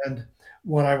 And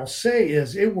what I will say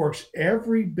is it works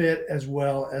every bit as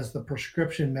well as the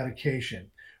prescription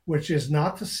medication, which is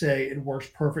not to say it works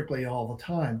perfectly all the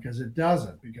time, because it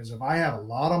doesn't. Because if I have a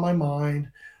lot on my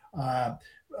mind, uh,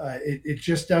 it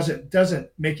just doesn't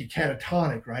make you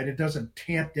catatonic, right? It doesn't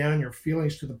tamp down your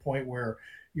feelings to the point where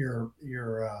you're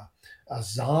a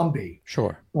zombie.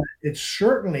 Sure. But it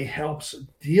certainly helps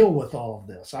deal with all of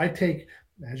this. I take,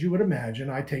 as you would imagine,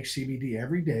 I take CBD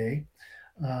every day,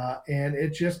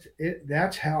 and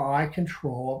that's how I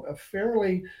control a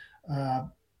uh,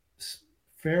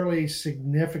 fairly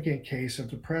significant case of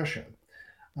depression.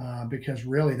 Because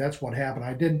really, that's what happened.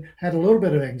 I didn't had a little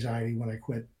bit of anxiety when I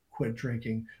quit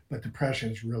drinking, but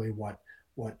depression is really what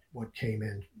came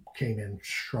in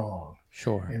strong.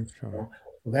 Sure. And Sure.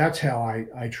 so that's how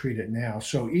I treat it now.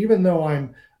 So even though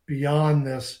I'm beyond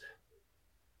this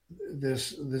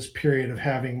period of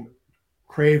having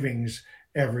cravings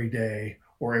every day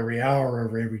or every hour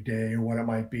of every day or what it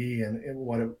might be, and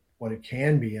what it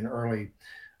can be in early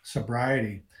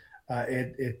sobriety,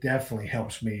 it definitely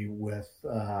helps me with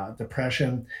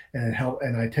depression,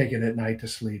 and I take it at night to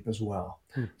sleep as well.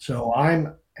 Hmm. So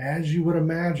I'm, as you would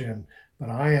imagine, but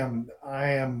I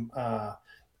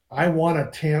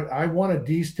want to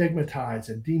destigmatize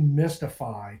and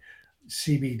demystify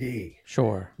CBD.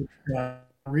 Sure.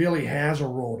 Really has a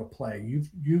role to play.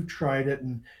 You've tried it,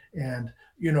 and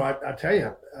I tell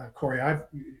you, Corey,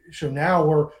 so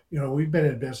now we've been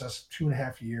in business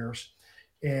 2.5 years,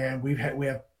 and we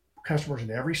have customers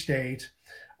in every state,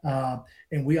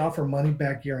 and we offer money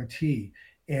back guarantee.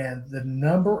 And the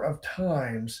number of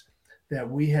times that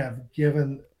we have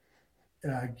given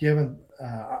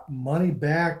money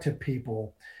back to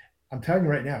people, I'm telling you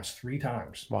right now, it's 3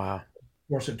 times Wow.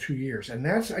 course of 2 years. And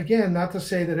that's, again, not to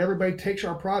say that everybody takes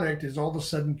our product is all of a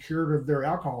sudden cured of their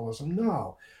alcoholism.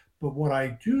 No. But what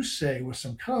I do say with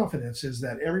some confidence is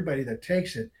that everybody that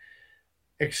takes it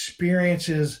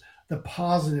experiences the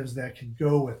positives that can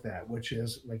go with that, which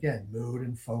is, again, mood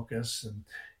and focus,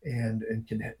 and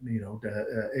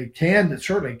can, it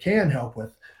certainly can help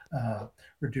with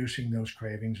reducing those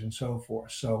cravings and so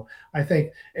forth. So I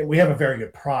think we have a very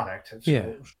good product. And so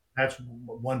Yeah. that's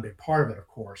one big part of it, of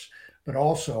course. But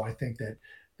also, I think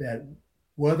that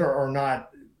whether or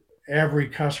not every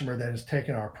customer that has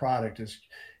taken our product is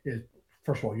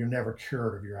first of all, you're never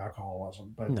cured of your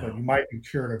alcoholism, but No. you might be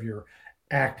cured of your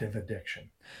active addiction.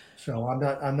 So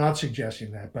I'm not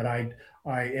suggesting that, but I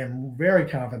am very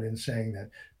confident in saying that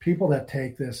people that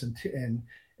take this and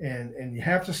you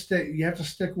have to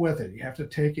stick with it. You have to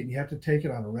take it. You have to take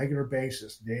it on a regular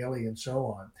basis, daily, and so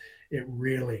on. It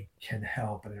really can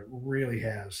help, and it really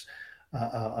has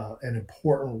an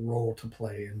important role to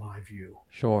play, in my view.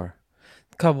 Sure.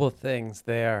 A couple of things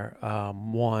there.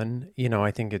 One,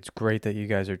 I think it's great that you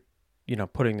guys are,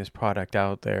 putting this product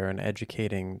out there and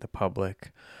educating the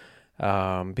public,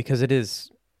 because it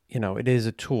is, it is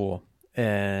a tool.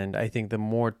 And I think the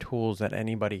more tools that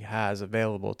anybody has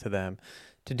available to them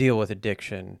to deal with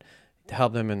addiction, to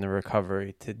help them in the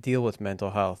recovery, to deal with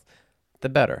mental health, the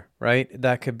better, right?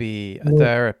 That could be a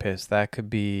therapist, that could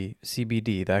be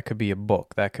CBD, that could be a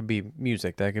book, that could be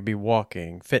music, that could be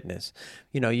walking, fitness.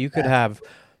 You could have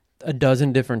a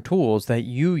dozen different tools that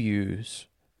you use,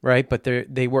 right? But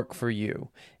they work for you.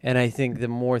 And I think the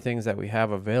more things that we have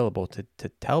available to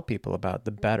tell people about,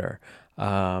 the better.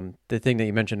 The thing that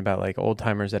you mentioned about like old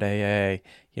timers at AA,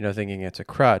 thinking it's a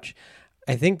crutch.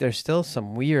 I think there's still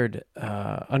some weird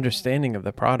understanding of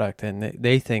the product, and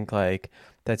they think like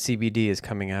that CBD is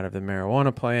coming out of the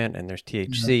marijuana plant and there's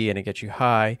THC and it gets you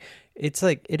high. It's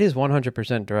like, it is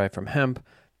 100% derived from hemp.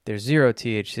 There's zero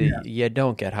THC. Yeah. You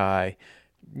don't get high.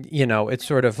 It's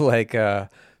sort of like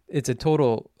it's a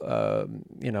total,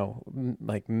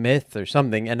 like myth or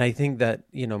something. And I think that,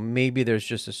 maybe there's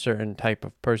just a certain type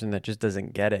of person that just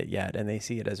doesn't get it yet, and they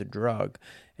see it as a drug,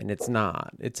 and it's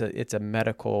not. It's a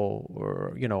medical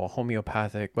or, a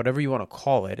homeopathic, whatever you want to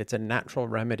call it. It's a natural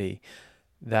remedy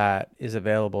that is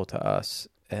available to us,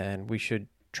 and we should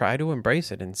try to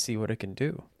embrace it and see what it can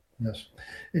do. Yes,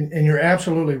 and you're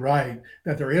absolutely right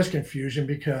that there is confusion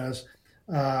because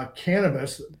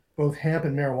cannabis, both hemp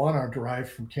and marijuana are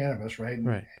derived from cannabis, right? And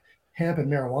Right. hemp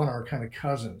and marijuana are kind of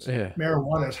cousins. Yeah.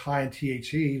 Marijuana is high in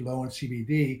THC, low in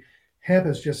CBD. Hemp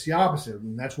is just the opposite,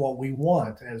 and that's what we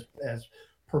want as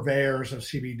purveyors of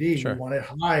CBD. Sure. We want it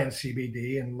high in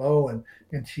CBD and low in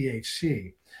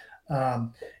THC.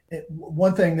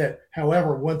 One thing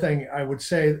I would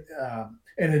say,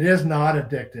 and it is not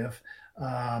addictive.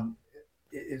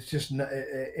 It's just,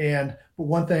 but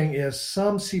one thing is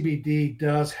some CBD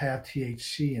does have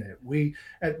THC in it. We,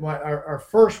 our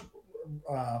first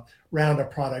round of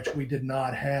products, we did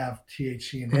not have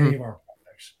THC in any of our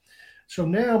products. So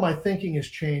now my thinking has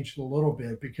changed a little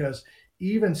bit, because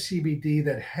even CBD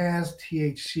that has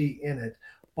THC in it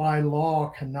by law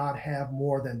cannot have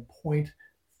more than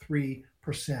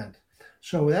 0.3%.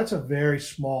 So that's a very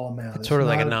small amount. It's sort of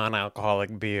like a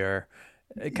non-alcoholic beer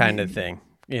kind of thing,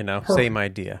 Perfect. Same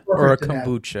idea. Perfect Or a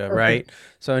kombucha, right?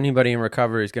 So anybody in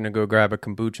recovery is going to go grab a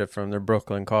kombucha from their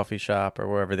Brooklyn coffee shop or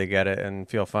wherever they get it and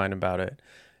feel fine about it.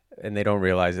 And they don't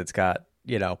realize it's got,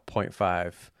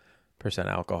 0.5%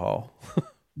 alcohol.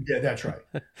 Yeah, that's right.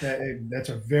 That's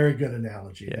a very good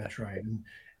analogy. Yeah. That's right.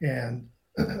 And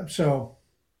so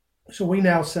we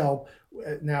now sell,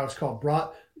 now it's called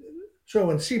broad.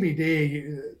 So in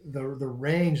CBD, the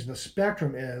range, the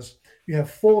spectrum is, you have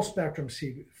full spectrum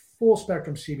CBD.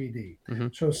 Mm-hmm.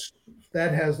 So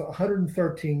that has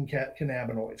 113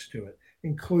 cannabinoids to it,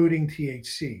 including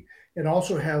THC. It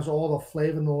also has all the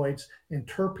flavonoids and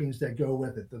terpenes that go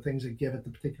with it, the things that give it the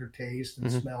particular taste and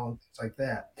smell and things like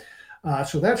that.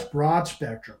 So that's broad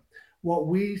spectrum. What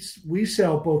we sell we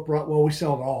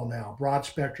sell it all now, broad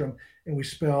spectrum, and we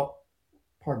sell,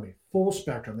 full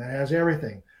spectrum. That has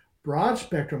everything. Broad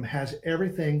spectrum has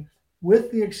everything with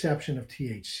the exception of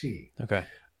THC. Okay.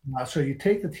 So you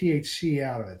take the THC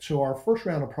out of it. So our first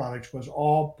round of products was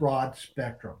all broad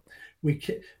spectrum.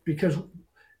 Because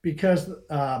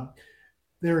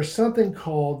there is something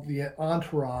called the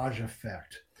entourage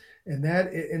effect, and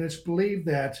it's believed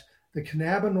that the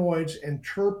cannabinoids and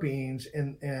terpenes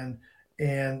and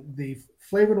the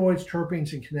flavonoids,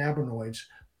 terpenes, and cannabinoids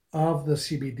of the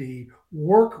CBD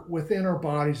work within our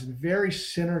bodies in very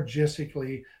synergistic,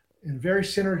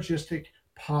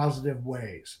 positive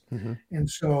ways. Mm-hmm. And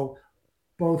so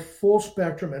both full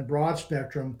spectrum and broad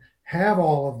spectrum have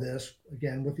all of this,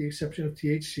 again, with the exception of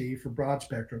THC for broad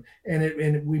spectrum.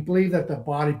 And we believe that the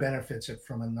body benefits it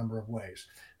from a number of ways.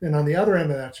 Then on the other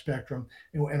end of that spectrum,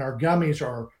 and our gummies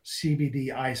are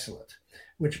CBD isolate,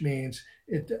 which means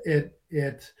it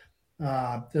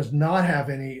does not have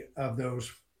any of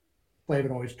those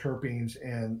flavonoids, terpenes,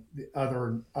 and the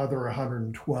other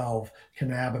 112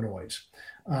 cannabinoids.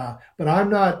 But I'm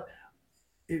not,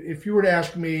 if you were to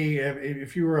ask me,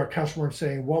 if you were a customer and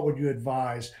saying, what would you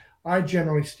advise? I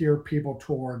generally steer people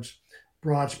towards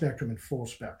broad spectrum and full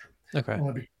spectrum. Okay.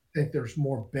 Only because I think there's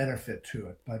more benefit to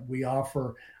it. But we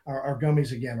offer, our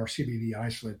gummies, again, are CBD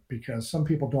isolate because some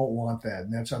people don't want that,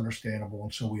 and that's understandable.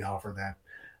 And so we offer that.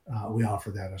 We offer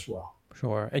that as well.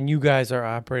 Sure. And you guys are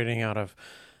operating out of,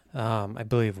 I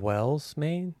believe, Wells,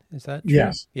 Maine. Is that true?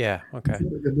 Yes. Yeah. Okay.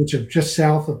 Which is just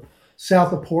south of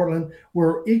Portland.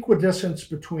 We're equidistant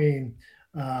between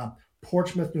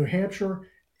Portsmouth, New Hampshire,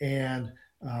 and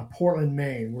Portland,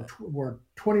 Maine. We're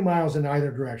 20 miles in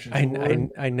either direction.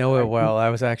 I know it well. I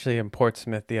was actually in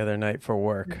Portsmouth the other night for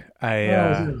work.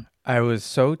 I was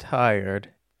so tired.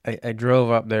 I drove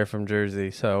up there from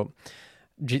Jersey, so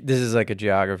this is like a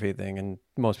geography thing, and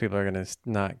most people are going to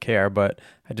not care, but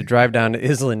I had to drive down to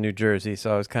Iselin, New Jersey,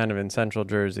 so I was kind of in central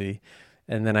Jersey,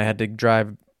 and then I had to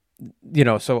drive,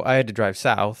 so I had to drive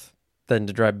south, then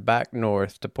to drive back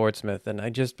north to Portsmouth, and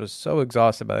I just was so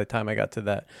exhausted by the time I got to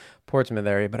that Portsmouth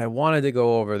area, but I wanted to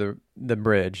go over the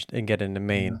bridge and get into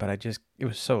Maine, but it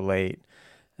was so late,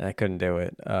 and I couldn't do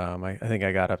it. I think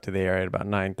I got up to the area at about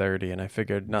 9:30, and I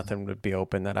figured nothing would be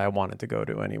open that I wanted to go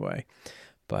to anyway.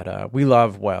 But we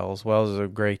love Wells. Wells is a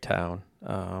great town.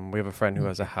 We have a friend who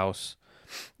has a house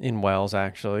in Wells,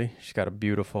 actually. She's got a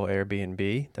beautiful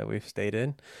Airbnb that we've stayed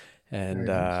in. And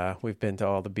we've been to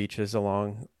all the beaches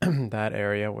along that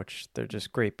area, which they're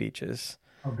just great beaches.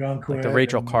 Algonquin, like the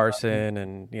Rachel Carson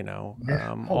and,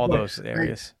 all those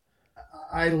areas.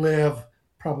 I live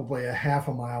probably a half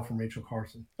a mile from Rachel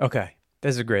Carson. Okay.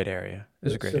 This is a great area.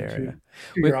 To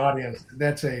your audience,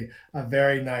 that's a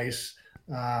very nice...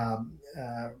 a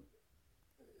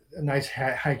nice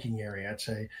hiking area.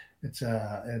 It's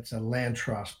a land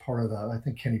trust, part of the, I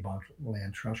think, Kennebunk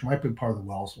Land Trust, or might be part of the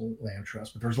Wells Land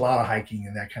Trust, but there's a lot of hiking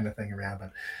and that kind of thing around.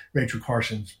 But Rachel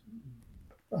Carson's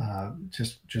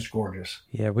just gorgeous.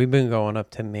 Yeah, we've been going up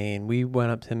to Maine. We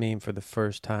went up to Maine for the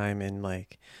first time in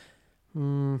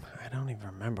I don't even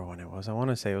remember when it was. I want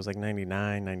to say it was like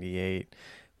 99, 98.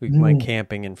 We went Mm,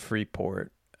 camping in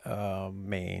Freeport,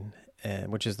 Maine,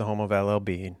 and which is the home of LL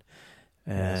Bean.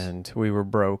 yes. And we were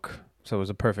broke, so it was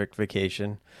a perfect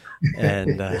vacation.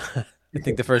 And I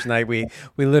think the first night we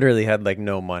literally had like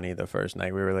no money the first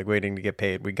night. We were like waiting to get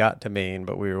paid. We got to Maine,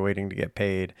 but we were waiting to get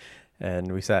paid,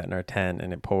 and we sat in our tent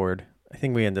and it poured. I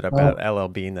think we ended up at Oh, LL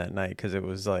Bean that night because it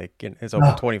was like it's open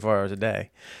no. 24 hours a day.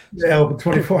 Yeah, open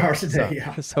 24 hours a day. So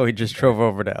Yeah. so we just drove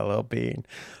over to LL Bean.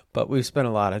 But we've spent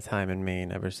a lot of time in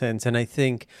Maine ever since. And I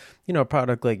think, a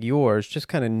product like yours, just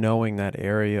kind of knowing that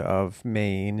area of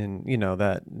Maine and,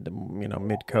 that,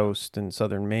 mid coast and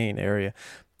southern Maine area,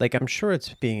 like I'm sure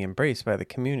it's being embraced by the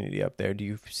community up there. Do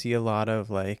you see a lot of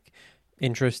like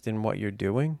interest in what you're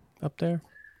doing up there?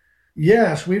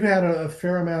 Yes, we've had a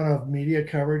fair amount of media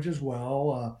coverage as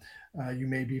well. You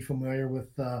may be familiar with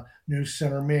News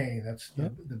Center Maine. That's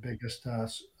Yep. the biggest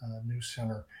news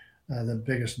center, the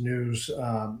biggest news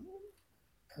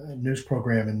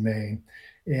program in Maine,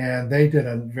 and they did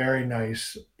a very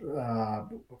nice uh,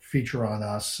 feature on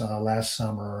us last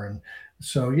summer. And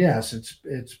so, yes,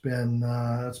 it's been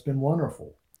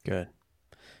wonderful. Good.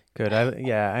 Good.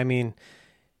 I mean,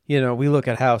 we look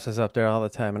at houses up there all the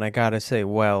time, and I gotta say,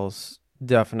 Wells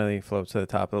definitely floats to the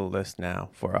top of the list now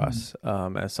for Mm. us,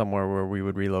 as somewhere where we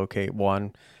would relocate.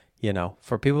 One,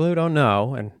 for people who don't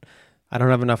know, and I don't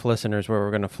have enough listeners where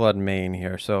we're going to flood Maine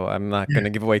here, so I'm not going Yeah, to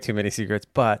give away too many secrets.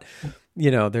 But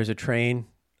there's a train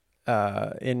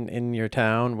in your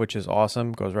town, which is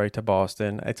awesome. Goes right to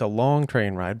Boston. It's a long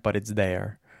train ride, but it's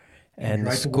there, goes and the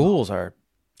right to Wells. schools are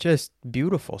just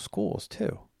beautiful schools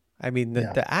too. I mean, the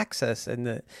Yeah. the access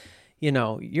and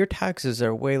your taxes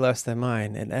are way less than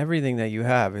mine, and everything that you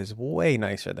have is way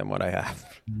nicer than what I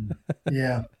have. Mm.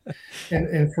 Yeah.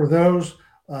 And for those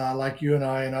like you and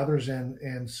I and others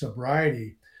in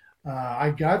sobriety,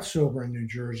 I got sober in New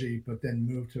Jersey, but then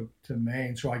moved to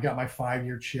Maine. So I got my 5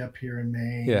 year chip here in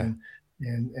Maine, Yeah,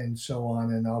 and so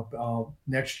on. And I'll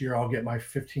next year I'll get my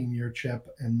 15 year chip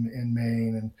in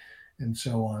Maine, and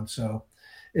so on. So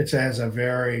it's as a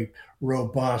very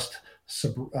robust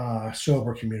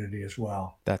sober community as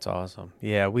well. that's awesome.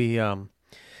 Yeah, we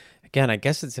again, I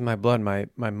guess it's in my blood.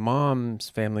 My mom's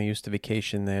family used to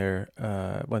vacation there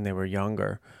when they were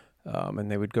younger. And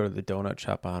they would go to the donut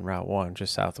shop on Route 1,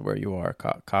 just south of where you are,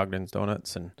 Cogden's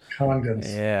Donuts. And Congdons.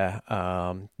 yeah,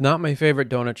 not my favorite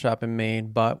donut shop in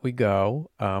Maine, but we go.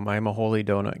 I'm a Holy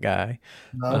Donut guy,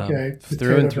 Okay,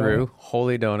 through and potato donut. through.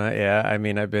 Holy Donut, yeah. I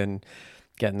mean, I've been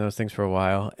getting those things for a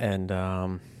while, and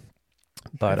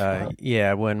but That's fun.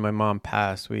 yeah, when my mom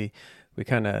passed, we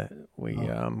kind of we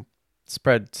Oh,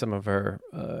 spread some of her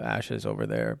ashes over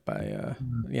there by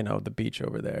mm, the beach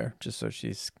over there, just so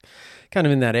she's kind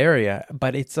of in that area.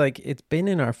 But it's like it's been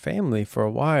in our family for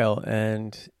a while,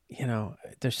 and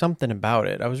there's something about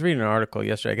it. I was reading an article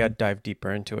yesterday. I got to dive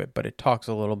deeper into it, but it talks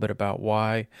a little bit about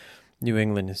why New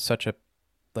England is such a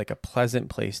like a pleasant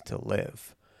place to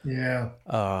live. yeah.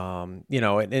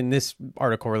 And this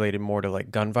article related more to like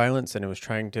gun violence, and it was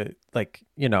trying to like,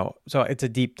 so it's a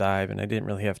deep dive, and I didn't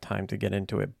really have time to get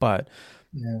into it. But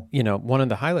Yeah. one of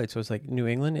the highlights was like New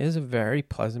England is a very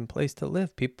pleasant place to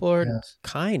live. People are Yes.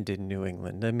 kind in New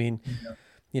England. I mean,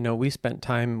 Yeah.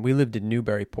 we lived in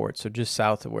Newburyport, so just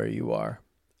south of where you are,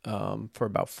 for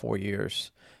about 4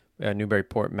 years,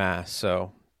 Newburyport, Mass.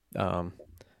 So, um,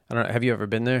 I don't know. Have you ever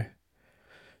been there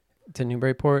to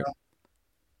Newburyport?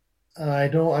 I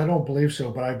don't believe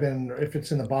so, but I've been, if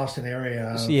it's in the Boston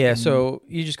area, So, yeah, and so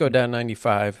you just go down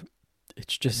 95.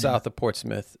 It's just yeah. south of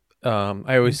Portsmouth.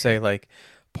 I always Okay. say like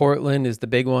Portland is the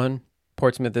big one.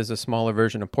 Portsmouth is a smaller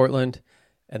version of Portland,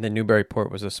 and then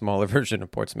Newburyport was a smaller version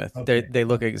of Portsmouth. They Okay. they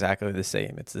look exactly the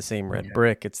same. It's the same red Okay.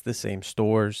 brick. It's the same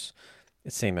stores.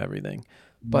 It's same everything.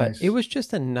 But it Nice. was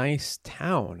just a nice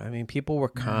town. I mean, people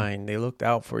were Yeah. kind. They looked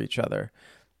out for each other.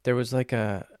 There was like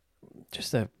a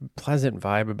just a pleasant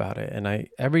vibe about it. And I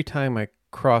every time I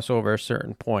cross over a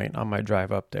certain point on my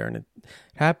drive up there, and it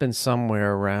happens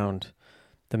somewhere around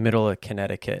the middle of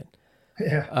Connecticut,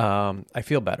 Yeah. I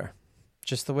feel better,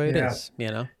 just the way it Yeah. is.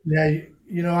 Yeah.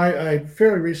 I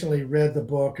fairly recently read the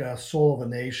book Soul of a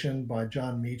Nation by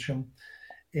John Meacham,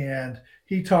 and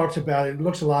he talks about it.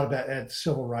 Looks a lot about at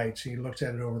civil rights. He looks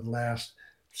at it over the last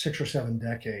 6 or 7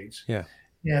 decades. Yeah.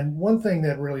 And one thing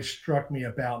that really struck me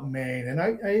about Maine, and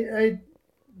I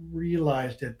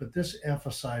realized it, but this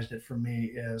emphasized it for me,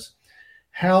 is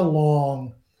how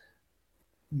long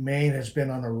Maine has been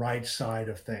on the right side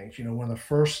of things. One of the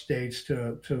first states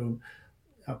to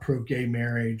approve gay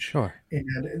marriage, Sure.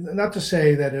 and not to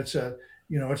say that it's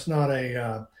not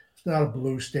a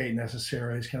blue state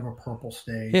necessarily. It's kind of a purple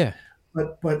state, Yeah.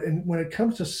 when it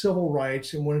comes to civil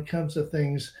rights and when it comes to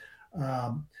things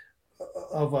um,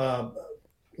 of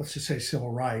let's just say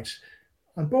civil rights,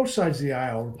 on both sides of the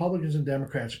aisle, Republicans and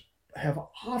Democrats have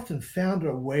often found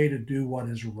a way to do what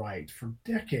is right for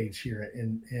decades here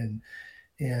in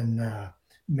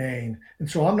Maine. And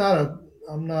so I'm not a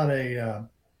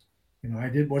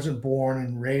I wasn't born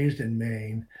and raised in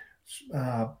Maine,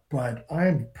 but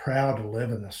I'm proud to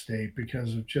live in the state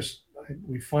because of just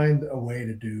we find a way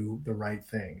to do the right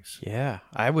things. Yeah,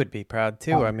 I would be proud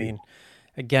too. I mean,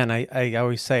 again, I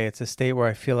always say it's a state where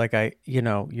I feel like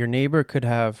your neighbor could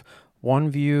have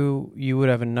one view, you would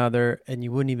have another, and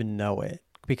you wouldn't even know it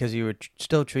because you would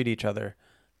still treat each other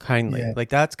kindly. Yeah. Like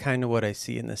that's kind of what I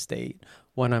see in the state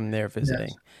when I'm there visiting.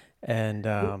 Yes.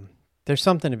 And there's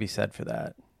something to be said for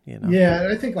that, you know? Yeah,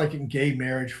 and I think like in gay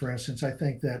marriage, for instance, I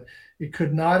think that it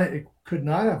could not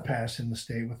have passed in the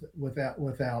state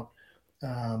without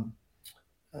um,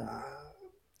 uh,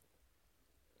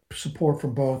 support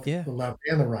from both Yeah. the left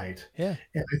and the right. Yeah.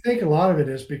 And I think a lot of it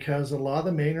is because a lot of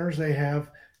the Mainers they have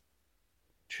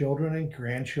children and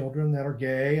grandchildren that are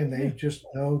gay, and they Yeah. just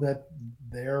know that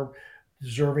they're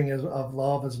deserving of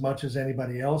love as much as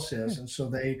anybody else Yeah. is, and so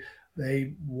they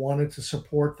wanted to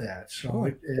support that. So Sure.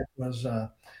 it was.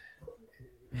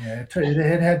 Yeah,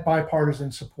 it had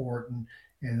bipartisan support, and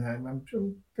I'm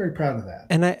very proud of that.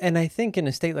 And I think in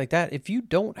a state like that, if you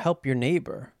don't help your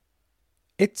neighbor,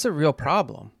 it's a real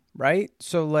problem, right?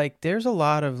 So like there's a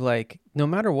lot of like no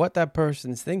matter what that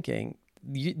person's thinking,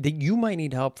 you might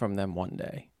need help from them one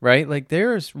day, right? Like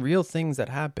there's real things that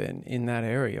happen in that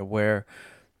area where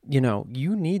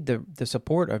you need the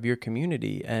support of your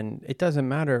community, and it doesn't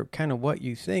matter kind of what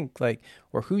you think like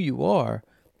or who you are.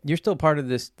 You're still part of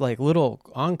this like little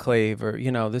enclave or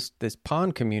this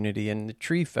pond community, and the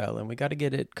tree fell and we got to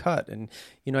get it cut. And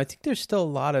I think there's still a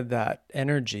lot of that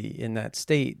energy in that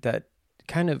state that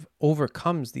kind of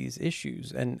overcomes these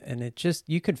issues, and it just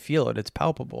you could feel it. It's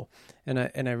palpable, and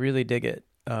I really dig it.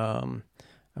 I'm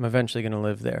eventually going to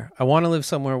live there. I want to live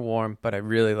somewhere warm, but I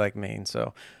really like Maine,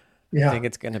 so I Yeah, think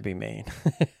it's going to be Maine.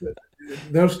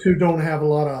 those two don't have a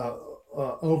lot of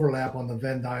overlap on the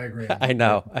Venn diagram, I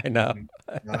know, I know.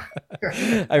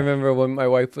 unfortunately. Uh, I remember when my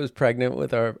wife was pregnant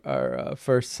with our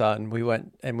first son, we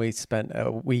went and we spent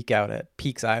a week out at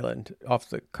Peaks Island off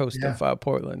the coast yeah, of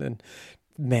Portland, and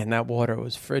man, that water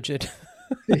was frigid.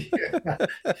 yeah,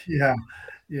 yeah,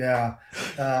 yeah.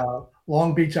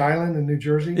 Long Beach Island in New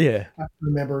Jersey. Yeah,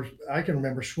 I can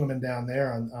remember swimming down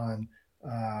there on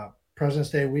President's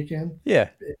Day weekend, yeah.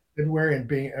 February and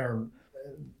being or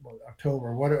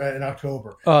October, what in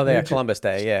October. Oh, And yeah, it just Columbus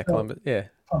Day. Yeah, so Columbus. Yeah,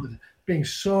 being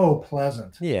so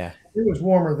pleasant. yeah, It was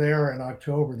warmer there in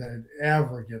October than it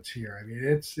ever gets here. I mean,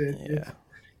 yeah,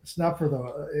 it's not for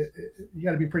you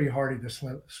got to be pretty hardy to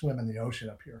swim in the ocean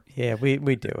up here. yeah.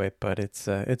 We do it, but it's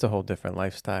a whole different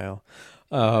lifestyle.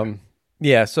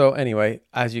 Yeah. So anyway,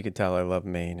 as you can tell, I love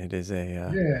Maine. It is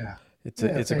Yeah, yeah. it's a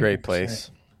Thank you great for saying.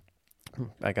 place.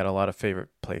 I got a lot of favorite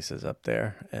places up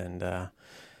there, and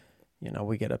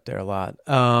we get up there a lot.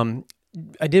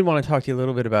 I did want to talk to you a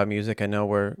little bit about music. I know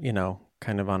we're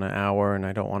kind of on an hour, and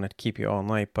I don't want to keep you all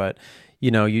night, but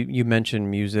you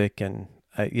mentioned music, and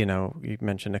you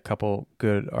mentioned a couple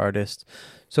good artists.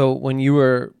 So when you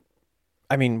were,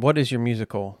 I mean, what is your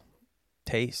musical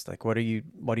taste? Like, what are you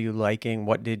liking?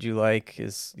 What did you like?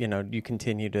 Do you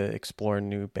continue to explore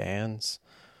new bands?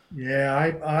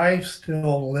 Yeah, I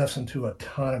still listen to a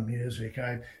ton of music.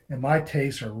 And my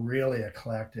tastes are really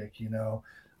eclectic.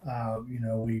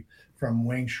 We from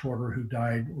Wayne Shorter, who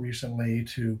died recently,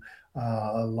 to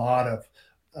a lot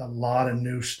of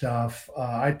new stuff.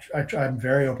 I'm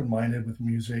very open minded with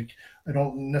music. I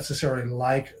don't necessarily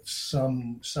like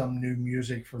some new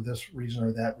music for this reason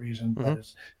or that reason, but Hmm.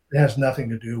 it has nothing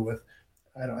to do with.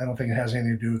 I don't think it has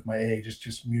anything to do with my age. It's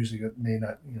just music that may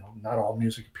not, not all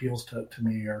music appeals to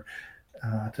me or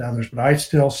to others. But I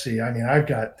still see. I mean,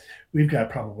 we've got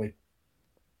probably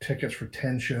tickets for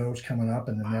 10 shows coming up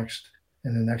Wow.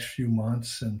 in the next few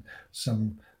months, and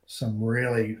some some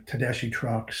really Tedeschi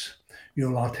Trucks, Yo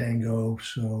La Tango.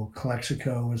 So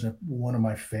Calexico is one of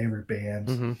my favorite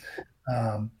bands. Hmm.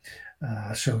 Um,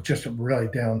 so just really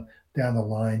down the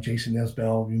line, Jason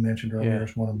Isbell, you mentioned earlier, Yeah.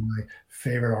 is one of my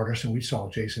favorite artists, and we saw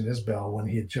Jason Isbell when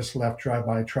he had just left Drive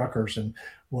By Truckers and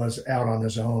was out on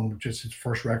his own. Just his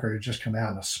first record had just come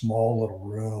out in a small little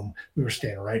room. We were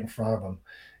standing right in front of him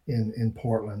in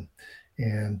Portland,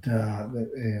 and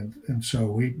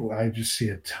so I just see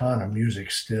a ton of music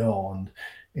still,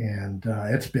 and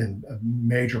it's been a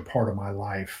major part of my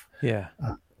life. Yeah.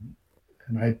 Uh,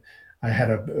 and I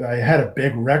had a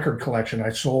big record collection I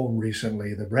sold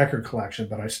recently, the record collection,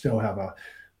 but I still have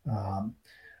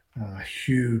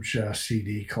huge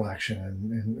CD collection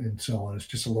and so on. It's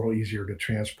just a little easier to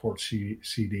transport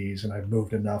CDs, and I've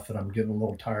moved enough that I'm getting a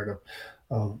little tired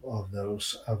of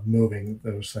moving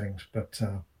those things. But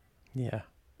Yeah.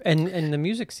 And the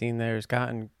music scene there has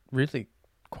gotten really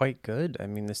quite good. I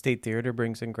mean, the State Theater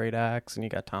brings in great acts, and you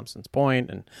got Thompson's Point,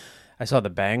 and I saw the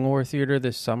Bangor Theater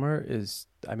this summer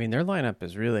I mean, their lineup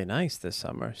is really nice this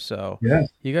summer. So yeah,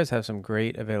 you guys have some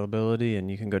great availability, and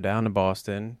you can go down to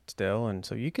Boston still, and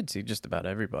so you could see just about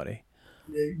everybody.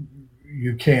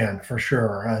 you can for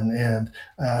sure. And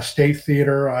State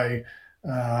Theater, I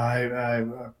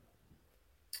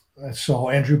saw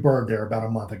Andrew Bird there about a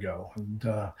month ago, and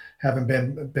haven't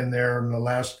been there in the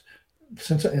last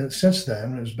since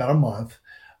then. It was about a month,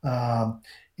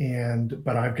 and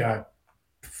but I've got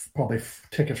probably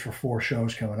tickets for 4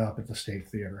 shows coming up at the State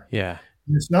Theater. Yeah.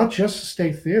 And it's not just the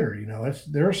State Theater,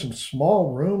 there are some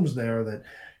small rooms there that,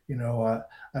 I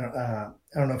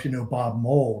don't know if you know Bob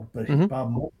Mould, but Mm-hmm.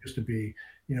 Bob Mould used to be,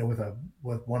 with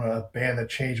a band that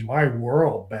changed my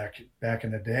world back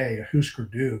in the day, Husker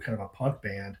Du, kind of a punk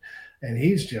band, and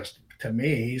he's just, to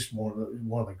me, he's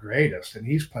one of the greatest, and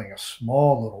he's playing a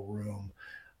small little room,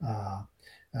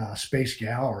 Space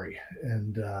Gallery,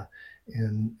 and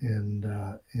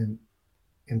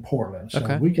in Portland. So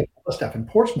Okay. we get all the stuff, and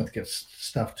Portsmouth gets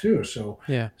stuff too. So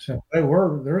Yeah.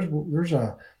 there's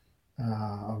a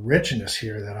richness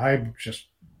here that I just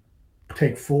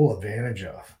take full advantage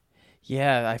of.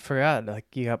 Yeah, I forgot.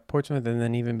 Like you got Portsmouth, and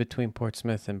then even between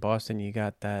Portsmouth and Boston, you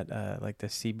got that like the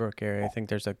Seabrook area. I think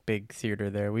there's a big theater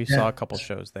there. We saw Yeah, a couple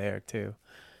shows there too.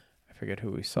 I forget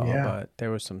who we saw, yeah, but there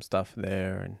was some stuff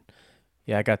there, and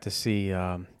yeah, I got to see.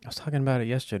 I was talking about it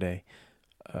yesterday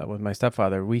with my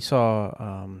stepfather. We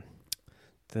saw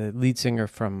the lead singer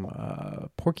from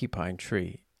Porcupine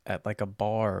Tree at like a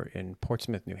bar in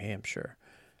Portsmouth, New Hampshire.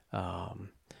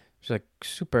 It's like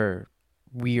super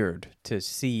weird to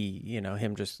see,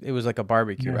 him just, it was like a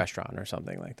barbecue yeah, restaurant or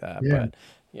something like that. yeah, But,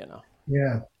 you know,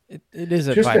 yeah. it is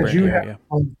a Just as vibrant you have, area.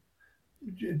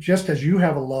 just as you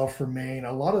have a love for Maine,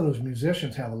 a lot of those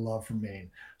musicians have a love for Maine.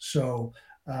 So,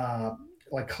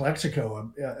 like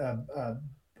Calexico, a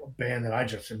band that I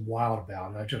just am wild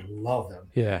about, and I just love them.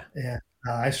 Yeah. And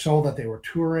I saw that they were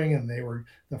touring, and they were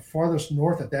the farthest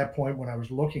north at that point when I was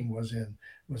looking was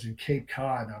in Cape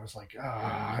Cod, and I was like,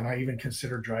 and I even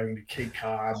considered driving to Cape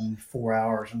Cod in 4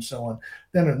 hours and so on.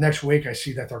 Then the next week, I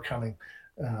see that they're coming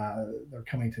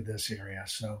to this area.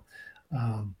 So,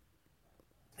 um,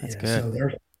 That's yeah, good. so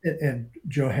there's and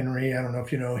Joe Henry. I don't know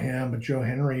if you know him, but Joe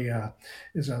Henry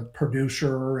is a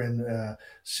producer and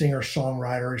singer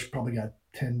songwriter. He's probably got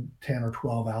 10 or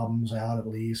 12 albums out at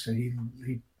least, and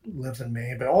he lives in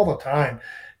Maine. But all the time,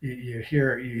 you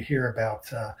hear about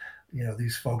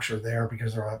these folks are there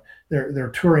because they're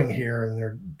touring here, and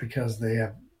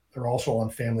they're also on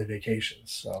family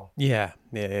vacations. So Yeah.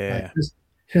 Yeah. Yeah. like Yeah.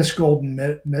 His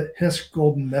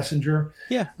Golden Messenger.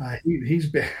 Yeah. He's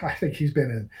been. I think he's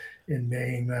been in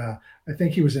Maine. I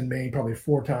think he was in Maine probably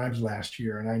 4 times last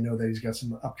year, and I know that he's got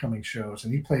some upcoming shows.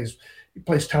 And he plays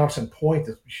Thompson Point,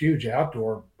 this huge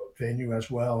outdoor venue,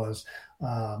 as well as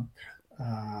um,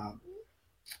 uh,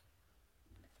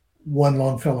 One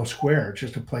Longfellow Square,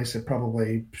 just a place that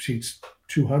probably seats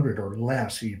 200 or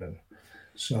less even.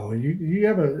 So you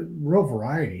have a real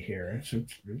variety here.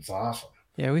 It's awesome.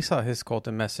 Yeah. We saw his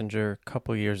Colton Messenger a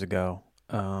couple years ago.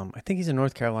 I think he's a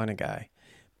North Carolina guy,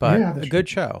 but Yeah, a that's right. good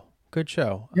show. Good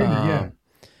show. Yeah,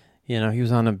 yeah, He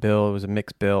was on a bill. It was a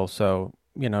mixed bill. So,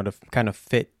 to kind of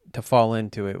to fall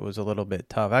into it was a little bit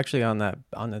tough. Actually, on that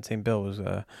same bill was,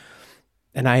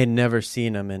 and I had never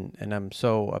seen him, and I'm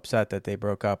so upset that they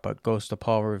broke up, but Ghost of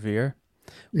Paul Revere,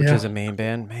 which is yeah, a main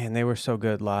band, man, they were so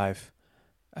good live.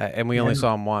 And we only yeah,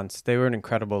 saw them once. They were an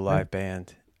incredible yeah, live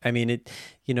band. I mean,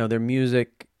 their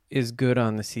music is good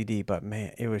on the CD, but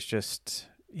man, it was just,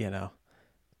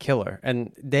 killer.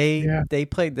 And yeah, they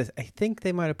played this. I think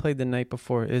they might have played the night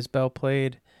before Isbell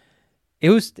played. It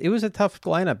was a tough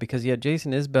lineup because you had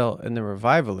Jason Isbell and the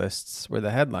Revivalists were the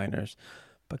headliners,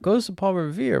 but Ghost of Paul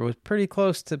Revere was pretty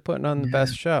close to putting on the yeah,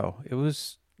 best show. It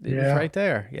was yeah, right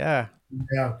there. Yeah,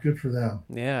 yeah. Good for them.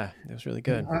 yeah, it was really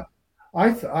good.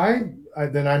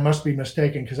 Then I must be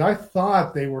mistaken because I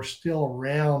thought they were still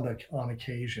around on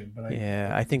occasion, but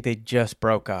Yeah, I think they just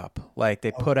broke up. Like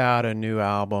they put okay, out a new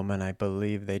album, and I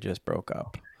believe they just broke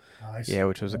up. okay, I Yeah, see.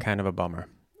 which was a kind of a bummer.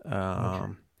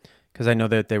 Okay, Because I know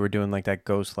that they were doing like that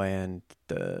Ghostland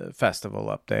festival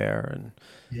up there, and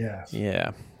yes,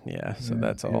 yeah, yeah. So yeah,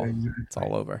 that's yeah, all. It's exactly.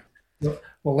 all over.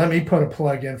 Well, let me put a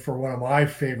plug in for one of my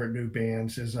favorite new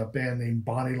bands is a band named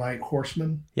Bonnie Light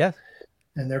Horseman, Yeah.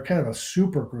 and they're kind of a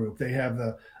super group. They have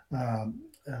the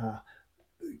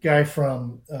guy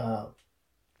from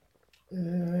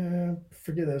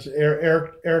forget this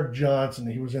Eric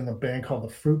Johnson. He was in a band called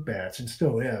the Fruit Bats and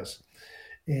still is,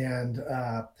 and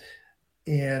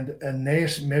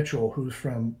Anais Mitchell, who's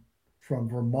from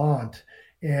Vermont,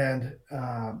 and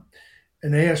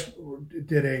Anais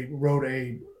did a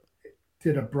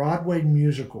Broadway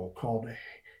musical called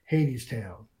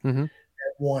Hadestown. Mm-hmm.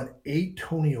 That won 8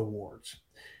 Tony Awards.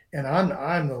 And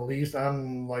I'm the least.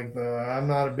 I'm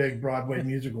not a big Broadway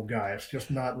musical guy. It's just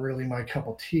not really my cup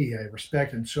of tea. I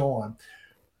respect and so on.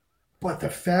 But the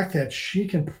fact that she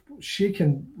can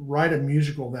write a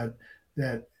musical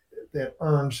that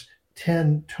earns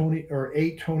 10 Tony or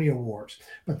 8 Tony Awards,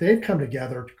 but they've come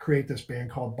together to create this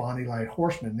band called Bonnie Light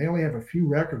Horseman. They only have a few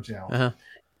records out,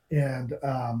 and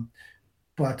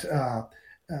but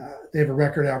they have a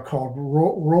record out called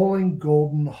Rolling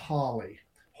Golden Holy.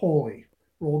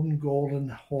 Rolling Golden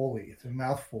Holy. It's a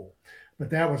mouthful, but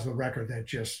that was the record that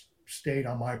just stayed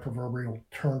on my proverbial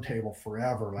turntable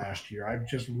forever last year. I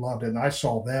just loved it, and I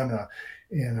saw them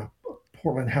in a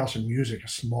Portland House of Music, a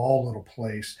small little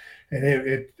place, and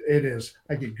it is.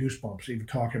 I get goosebumps even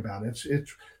talking about it.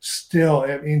 It's still.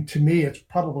 I mean, to me, it's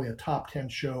probably a top 10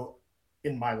 show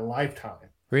in my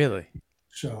lifetime. Really?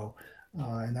 So,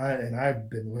 and I've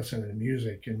been listening to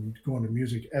music and going to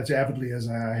music as avidly as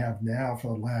I have now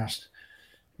for the last,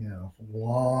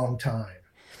 long time.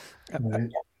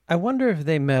 I wonder if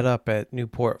they met up at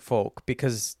Newport Folk,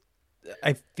 because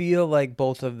I feel like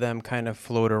both of them kind of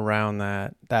float around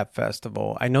that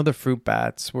festival. I know the Fruit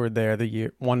Bats were there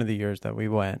one of the years that we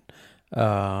went,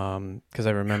 because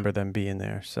I remember them being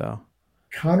there. So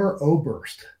Conor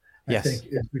Oberst, yes, I think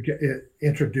it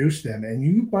introduced them, and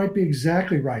you might be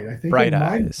exactly right. I think Bright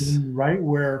Eyes, right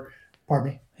where,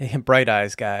 pardon me, Bright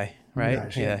Eyes guy, right?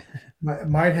 Eyes, yeah,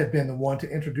 might have been the one to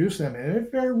introduce them, and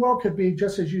it very well could be,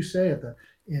 just as you say,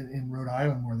 in Rhode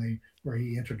Island where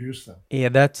he introduced them. Yeah,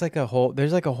 there's like a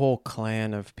whole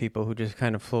clan of people who just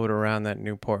kind of float around that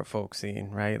Newport folk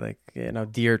scene, right? Like,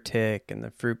 Deer Tick and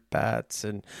the Fruit Bats,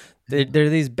 and they're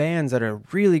these bands that are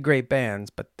really great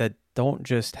bands, but that don't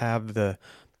just have the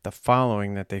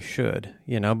following that they should,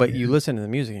 but you listen to the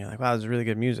music and you're like, wow, this is really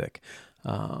good music.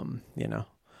 Well,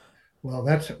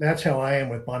 that's how I am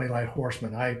with Bonnie Light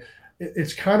Horseman.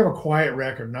 It's kind of a quiet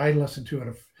record, and I listen to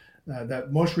it.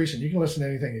 That most recent, you can listen to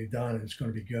anything he's done, and it's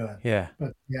going to be good. Yeah.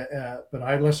 But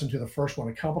I listened to the first one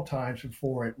a couple times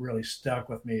before it really stuck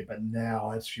with me. But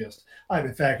now it's just,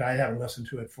 in fact, I haven't listened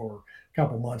to it for a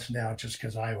couple months now, just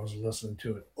because I was listening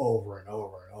to it over and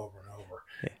over and over and over.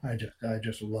 Yeah. I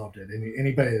just loved it.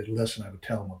 Anybody that listened, I would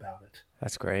tell them about it.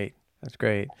 That's great.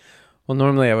 Well,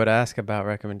 normally I would ask about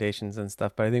recommendations and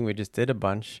stuff, but I think we just did a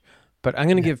bunch. But I'm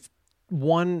going to give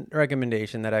one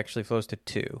recommendation that actually flows to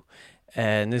two.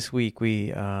 And this week we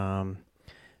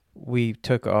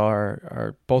took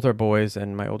both our boys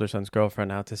and my older son's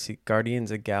girlfriend out to see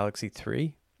Guardians of the Galaxy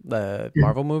 3, the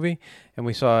Marvel movie, and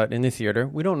we saw it in the theater.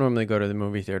 We don't normally go to the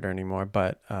movie theater anymore,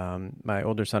 but my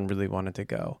older son really wanted to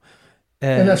go.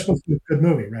 And that's supposed to be a good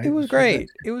movie, right? It was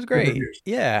great.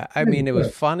 Yeah. I mean, it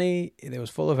was funny. It was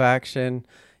full of action.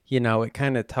 It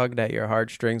kind of tugged at your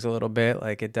heartstrings a little bit.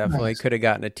 Like, it definitely could have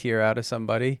gotten a tear out of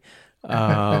somebody.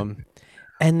 And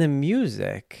the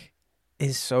music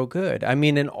is so good. I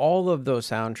mean, in all of those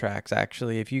soundtracks,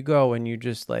 actually, if you go and you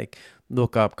just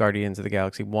look up Guardians of the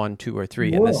Galaxy 1, 2, or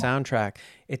 3 and the soundtrack,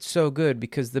 it's so good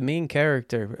because the main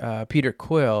character, Peter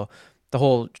Quill, the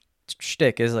whole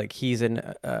shtick is he's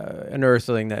an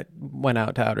Earthling that went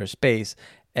out to outer space,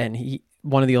 and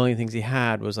one of the only things he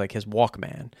had was his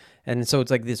Walkman, and so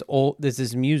it's there's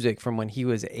this music from when he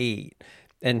was 8,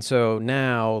 and so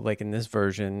now in this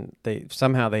version they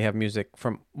have music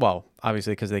from, well,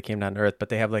 obviously because they came down to Earth, but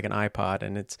they have an iPod,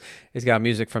 and it's got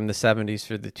music from the 70s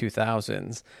through the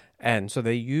 2000s, and so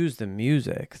they use the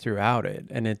music throughout it,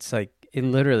 and it's it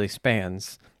literally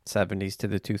spans 70s to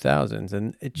the 2000s,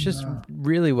 and it's just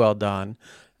really well done,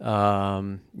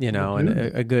 and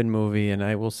a good movie. And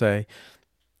I will say,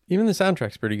 even the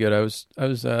soundtrack's pretty good. I was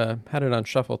had it on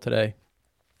shuffle today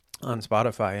on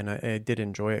Spotify, and I did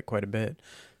enjoy it quite a bit.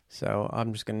 So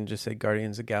I'm just going to say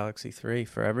Guardians of the Galaxy 3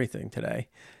 for everything today.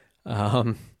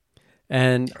 And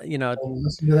I'll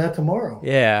listen to that tomorrow.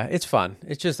 Yeah, it's fun.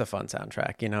 It's just a fun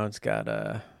soundtrack. It's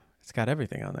got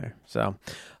everything on there. So,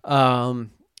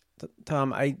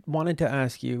 Tom, I wanted to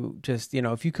ask you just,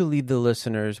 if you could leave the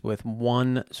listeners with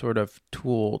one sort of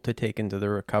tool to take into the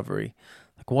recovery,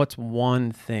 what's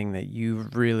one thing that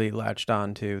you've really latched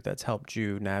onto that's helped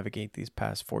you navigate these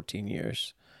past 14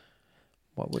 years?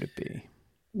 What would it be?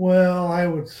 Well, I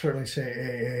would certainly say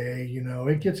AA.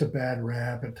 It gets a bad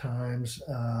rap at times,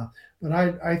 but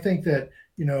I think that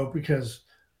because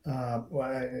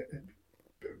well,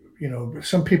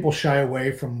 some people shy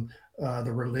away from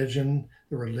the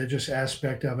religious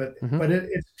aspect of it, Hmm. but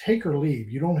it's take or leave.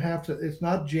 You don't have to. It's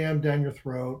not jammed down your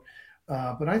throat.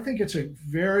 But I think it's a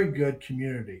very good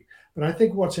community. But I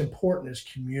think what's important is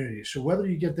community. So whether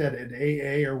you get that at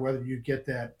AA or whether you get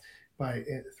that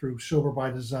through Sober by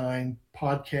Design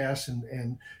podcasts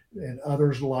and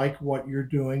others like what you're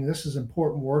doing, this is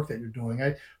important work that you're doing.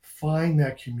 I find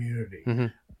that community. Hmm.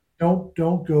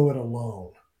 Don't go it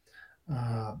alone.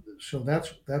 So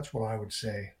that's what I would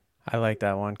say. I like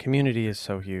that one. Community is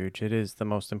so huge. It is the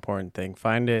most important thing.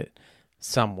 Find it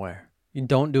somewhere. You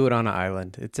don't do it on an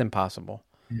island. It's impossible,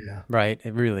 Yeah, right?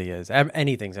 It really is.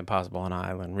 Anything's impossible on an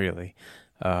island, really.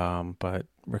 But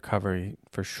recovery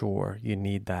for sure. You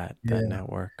need that yeah,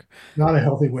 network. not a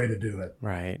healthy way to do it.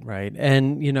 Right, right.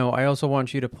 And I also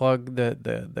want you to plug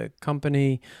the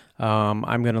company.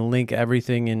 I'm going to link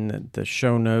everything in the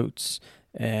show notes,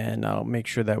 and I'll make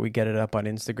sure that we get it up on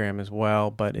Instagram as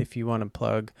well. But if you want to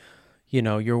plug,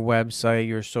 your website,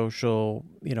 your social,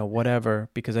 whatever,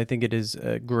 because I think it is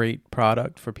a great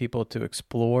product for people to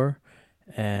explore,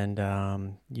 and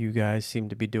you guys seem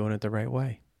to be doing it the right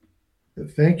way.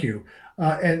 Thank you.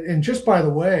 And just by the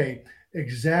way,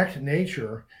 exact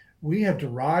nature, we have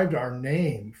derived our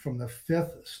name from the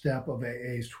fifth step of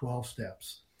AA's 12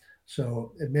 steps.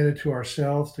 So, admitted to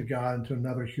ourselves, to God, and to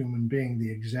another human being the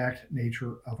exact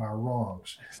nature of our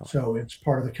wrongs. Excellent. So, it's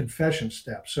part of the confession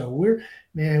step. So,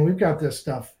 we've got this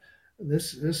stuff.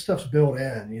 This stuff's built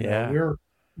in. Yeah.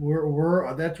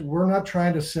 We're not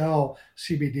trying to sell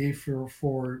CBD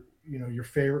for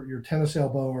your tennis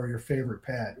elbow or your favorite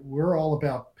pet. We're all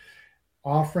about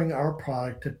offering our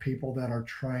product to people that are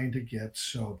trying to get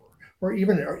sober or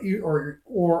are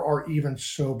even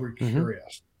sober Mm-hmm.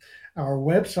 curious. Our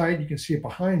website, you can see it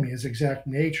behind me, is Exact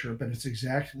Nature, but it's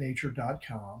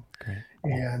exactnature.com. Great.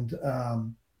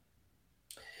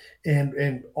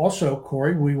 And also,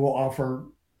 Corey, we will offer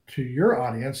to your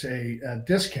audience a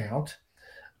discount.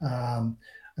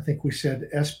 I think we said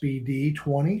SBD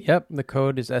 20. Yep. The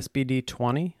code is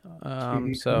SBD20. SBD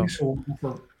 20. So So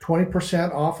for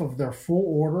 20% off of their full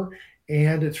order,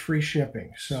 and it's free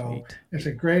shipping. So sweet. it's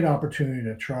a great opportunity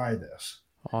to try this.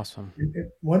 Awesome.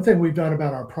 One thing we've done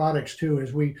about our products too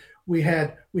is we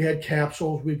had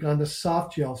capsules. We've gone to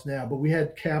soft gels now, but we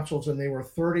had capsules and they were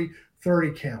 30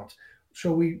 count.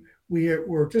 So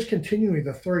we're just continuing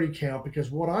the 30 count because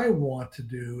what I want to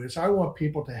do is I want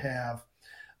people to have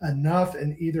enough,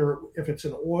 and either if it's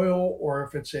an oil or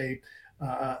if it's a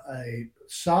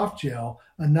soft gel,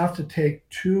 enough to take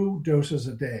 2 doses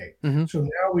a day. Mm-hmm. So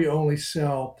now we only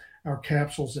sell our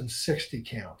capsules in 60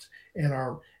 counts, and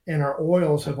our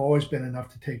oils have always been enough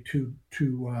to take two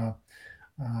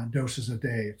doses a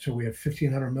day. So we have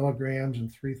 1,500 milligrams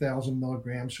and 3,000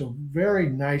 milligrams. So very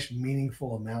nice,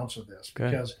 meaningful amounts of this Good.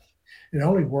 because it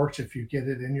only works if you get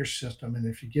it in your system, and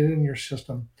if you get it in your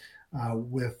system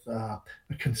with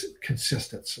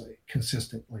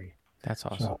consistently. That's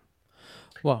awesome. So,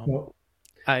 Well, well,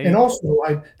 and I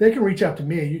also they can reach out to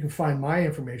me. You can find my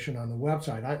information on the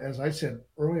website. As I said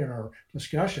earlier in our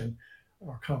discussion,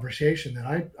 our conversation,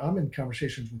 that I'm in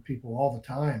conversations with people all the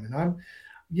time, and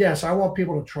yes, I want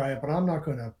people to try it, but I'm not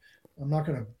gonna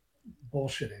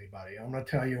bullshit anybody. I'm going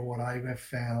to tell you what I have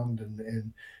found,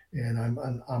 and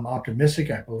I'm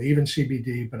optimistic. I believe in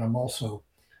CBD, but I'm also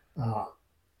uh,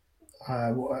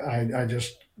 I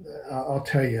just I'll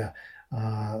tell you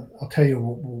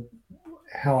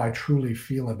how I truly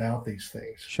feel about these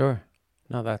things. sure.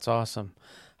 No, that's awesome.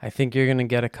 I think you're gonna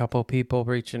get a couple people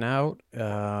reaching out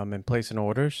and placing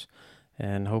orders,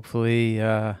 and hopefully,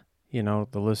 the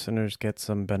listeners get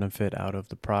some benefit out of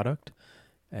the product.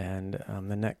 And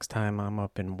the next time I'm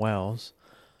up in Wells,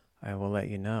 I will let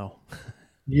you know.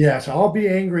 Yes, I'll be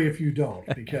angry if you don't,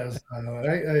 because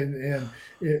and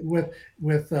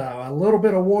with a little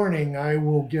bit of warning, I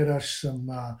will get us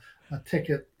some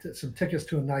tickets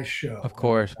to a nice show. Of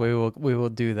course, we will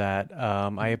do that.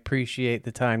 I appreciate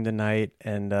the time tonight,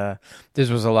 and this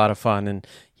was a lot of fun. And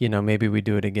maybe we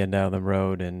do it again down the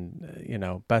road.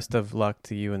 And best of luck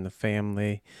to you and the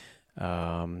family.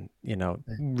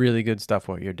 Really good stuff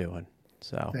what you're doing.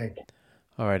 So, Thank you.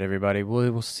 all right, everybody, we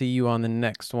will see you on the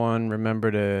next one. Remember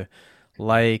to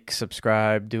like,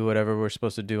 subscribe, do whatever we're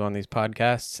supposed to do on these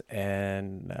podcasts,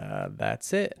 and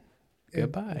that's it.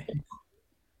 Goodbye.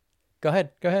 Go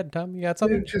ahead, Tom. You got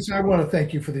something? I want to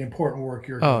thank you for the important work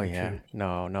you're Oh doing yeah. too.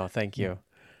 No, thank you.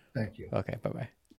 Thank you. Okay, bye-bye.